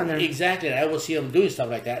organized rides down there. Exactly. And I will see him doing stuff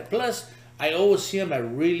like that. Plus, I always see him at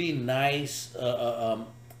really nice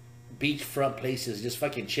beachfront places, just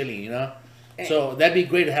fucking chilling, you know. So that'd be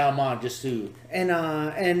great to have him on, just to.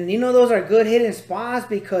 And you know those are good hidden spots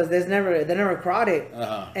because they're never crowded.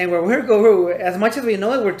 Uh-huh. And where we go, as much as we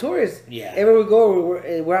know it, we're tourists. Yeah. Everywhere we go,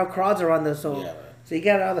 we're out crowds around us. So Yeah. so you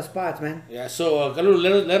got all the spots, man. Yeah. So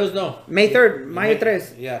Kalulu, let us know. May 3rd, Mayo 3.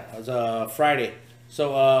 Yeah, it's Friday.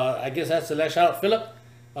 So I guess that's the last shout out, Philip.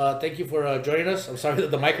 Thank you for joining us. I'm sorry that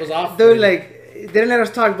the mic was off. Dude, like, didn't let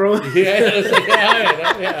us talk, bro.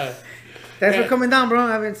 yeah. Thanks for coming down, bro.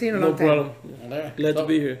 I haven't seen you in a No long time. problem. Glad to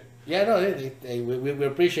be here. Yeah, no, we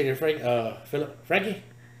appreciate it, Philip, Frankie.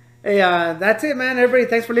 Hey, that's it, man. Everybody,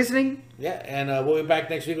 thanks for listening. Yeah, and we'll be back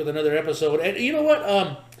next week with another episode. And you know what?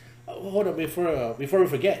 Hold on before we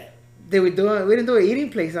forget. Did we do it? We didn't do an eating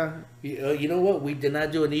place, huh? You know what? We did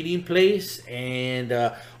not do an eating place,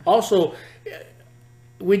 and also.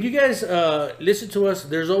 When you guys listen to us,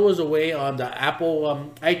 there's always a way on the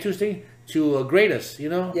Apple iTunes thing to grade us, you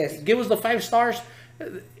know? Yes. Give us the 5 stars.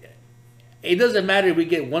 It doesn't matter if we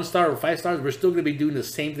get 1 star or 5 stars. We're still going to be doing the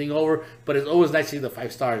same thing over, but it's always nice to see the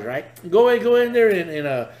 5 stars, right? Go in there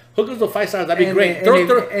and hook us the 5 stars. That'd be great.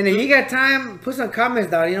 And if you got time, put some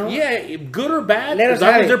comments down, you know? Yeah, good or bad, Let us as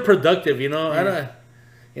long have as it. they're productive, you know?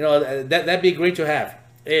 That'd be great to have.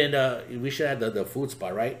 And we should have the food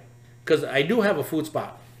spot, right? Because I do have a food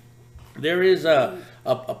spot. There is a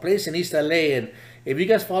place in East LA, and if you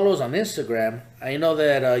guys follow us on Instagram, I know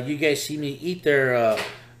that you guys see me eat there,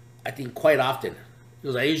 I think, quite often.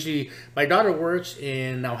 Because my daughter works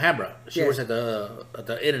in Alhambra. She works at the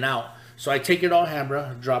In-N-Out. So I take her to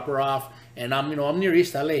Alhambra, drop her off, and I'm near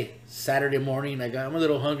East LA. Saturday morning, I'm a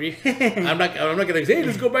little hungry. I'm not gonna say, hey,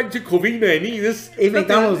 let's go back to Covina and eat this. Eat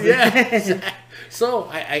McDonald's. Yeah. So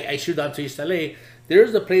I shoot down to East LA.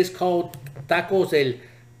 There's a place called Tacos El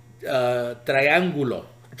Triángulo,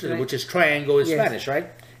 which is triangle in Spanish, right?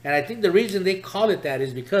 And I think the reason they call it that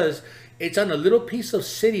is because it's on a little piece of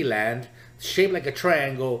city land shaped like a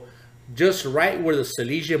triangle, just right where the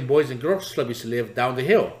Salesian Boys and Girls Club used to live down the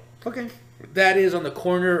hill. Okay. That is on the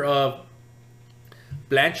corner of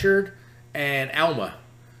Blanchard and Alma.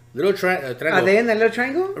 Little triangle. Are they in that little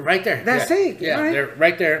triangle? Right there. That's sick. Yeah, All right. they're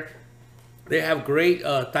right there. They have great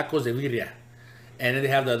tacos de birria, and then they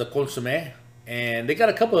have the consomme, and they got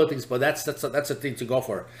a couple of things, but that's a thing to go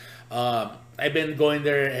for. I've been going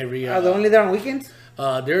there every. Are they only there on weekends?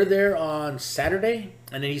 They're there on Saturday,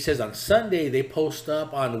 and then he says on Sunday they post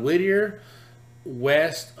up on Whittier,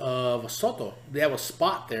 west of Soto. They have a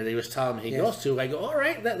spot there. They was telling me he goes to. I go, all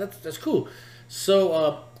right, that's cool.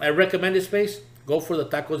 So I recommend this place. Go for the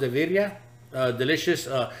tacos de birria. Delicious.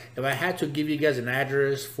 If I had to give you guys an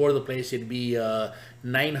address for the place, it'd be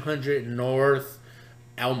 900 North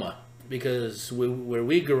Alma, because where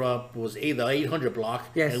we grew up was the 800 block,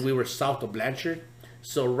 and we were south of Blanchard.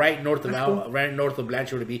 So right north of Alma, right north of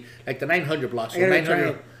Blanchard would be like the 900 block. So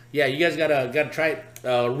 900. Yeah, you guys gotta try it.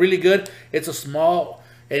 Really good. It's a small,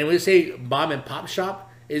 and when we say mom and pop shop,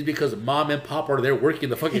 is because mom and pop are there working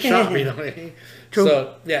the fucking shop, you know what I mean? True.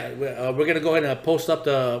 So yeah, we're gonna go ahead and post up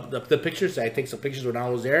the pictures. I take some pictures when I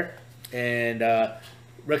was there, and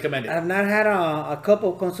recommend it. I've not had a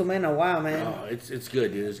couple consomme in a while, man. Oh, it's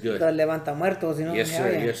good, dude. It's good. The levanta muertos, you know. Yes,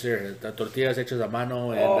 sir. Yes, sir. The tortillas hechas a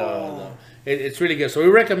mano, and it's really good. So we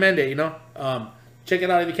recommend it. You know, check it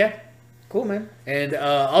out if you can. Cool, man. And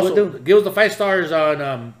also give us the 5 stars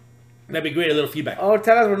on That'd be great. A little feedback. Or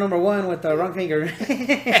tell us we're number one with the wrong finger.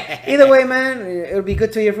 Either way, man, it would be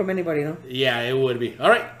good to hear from anybody, no? Yeah, it would be. All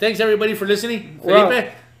right. Thanks everybody for listening. We're Felipe.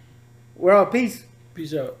 out. We're out. Peace.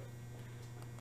 Peace out.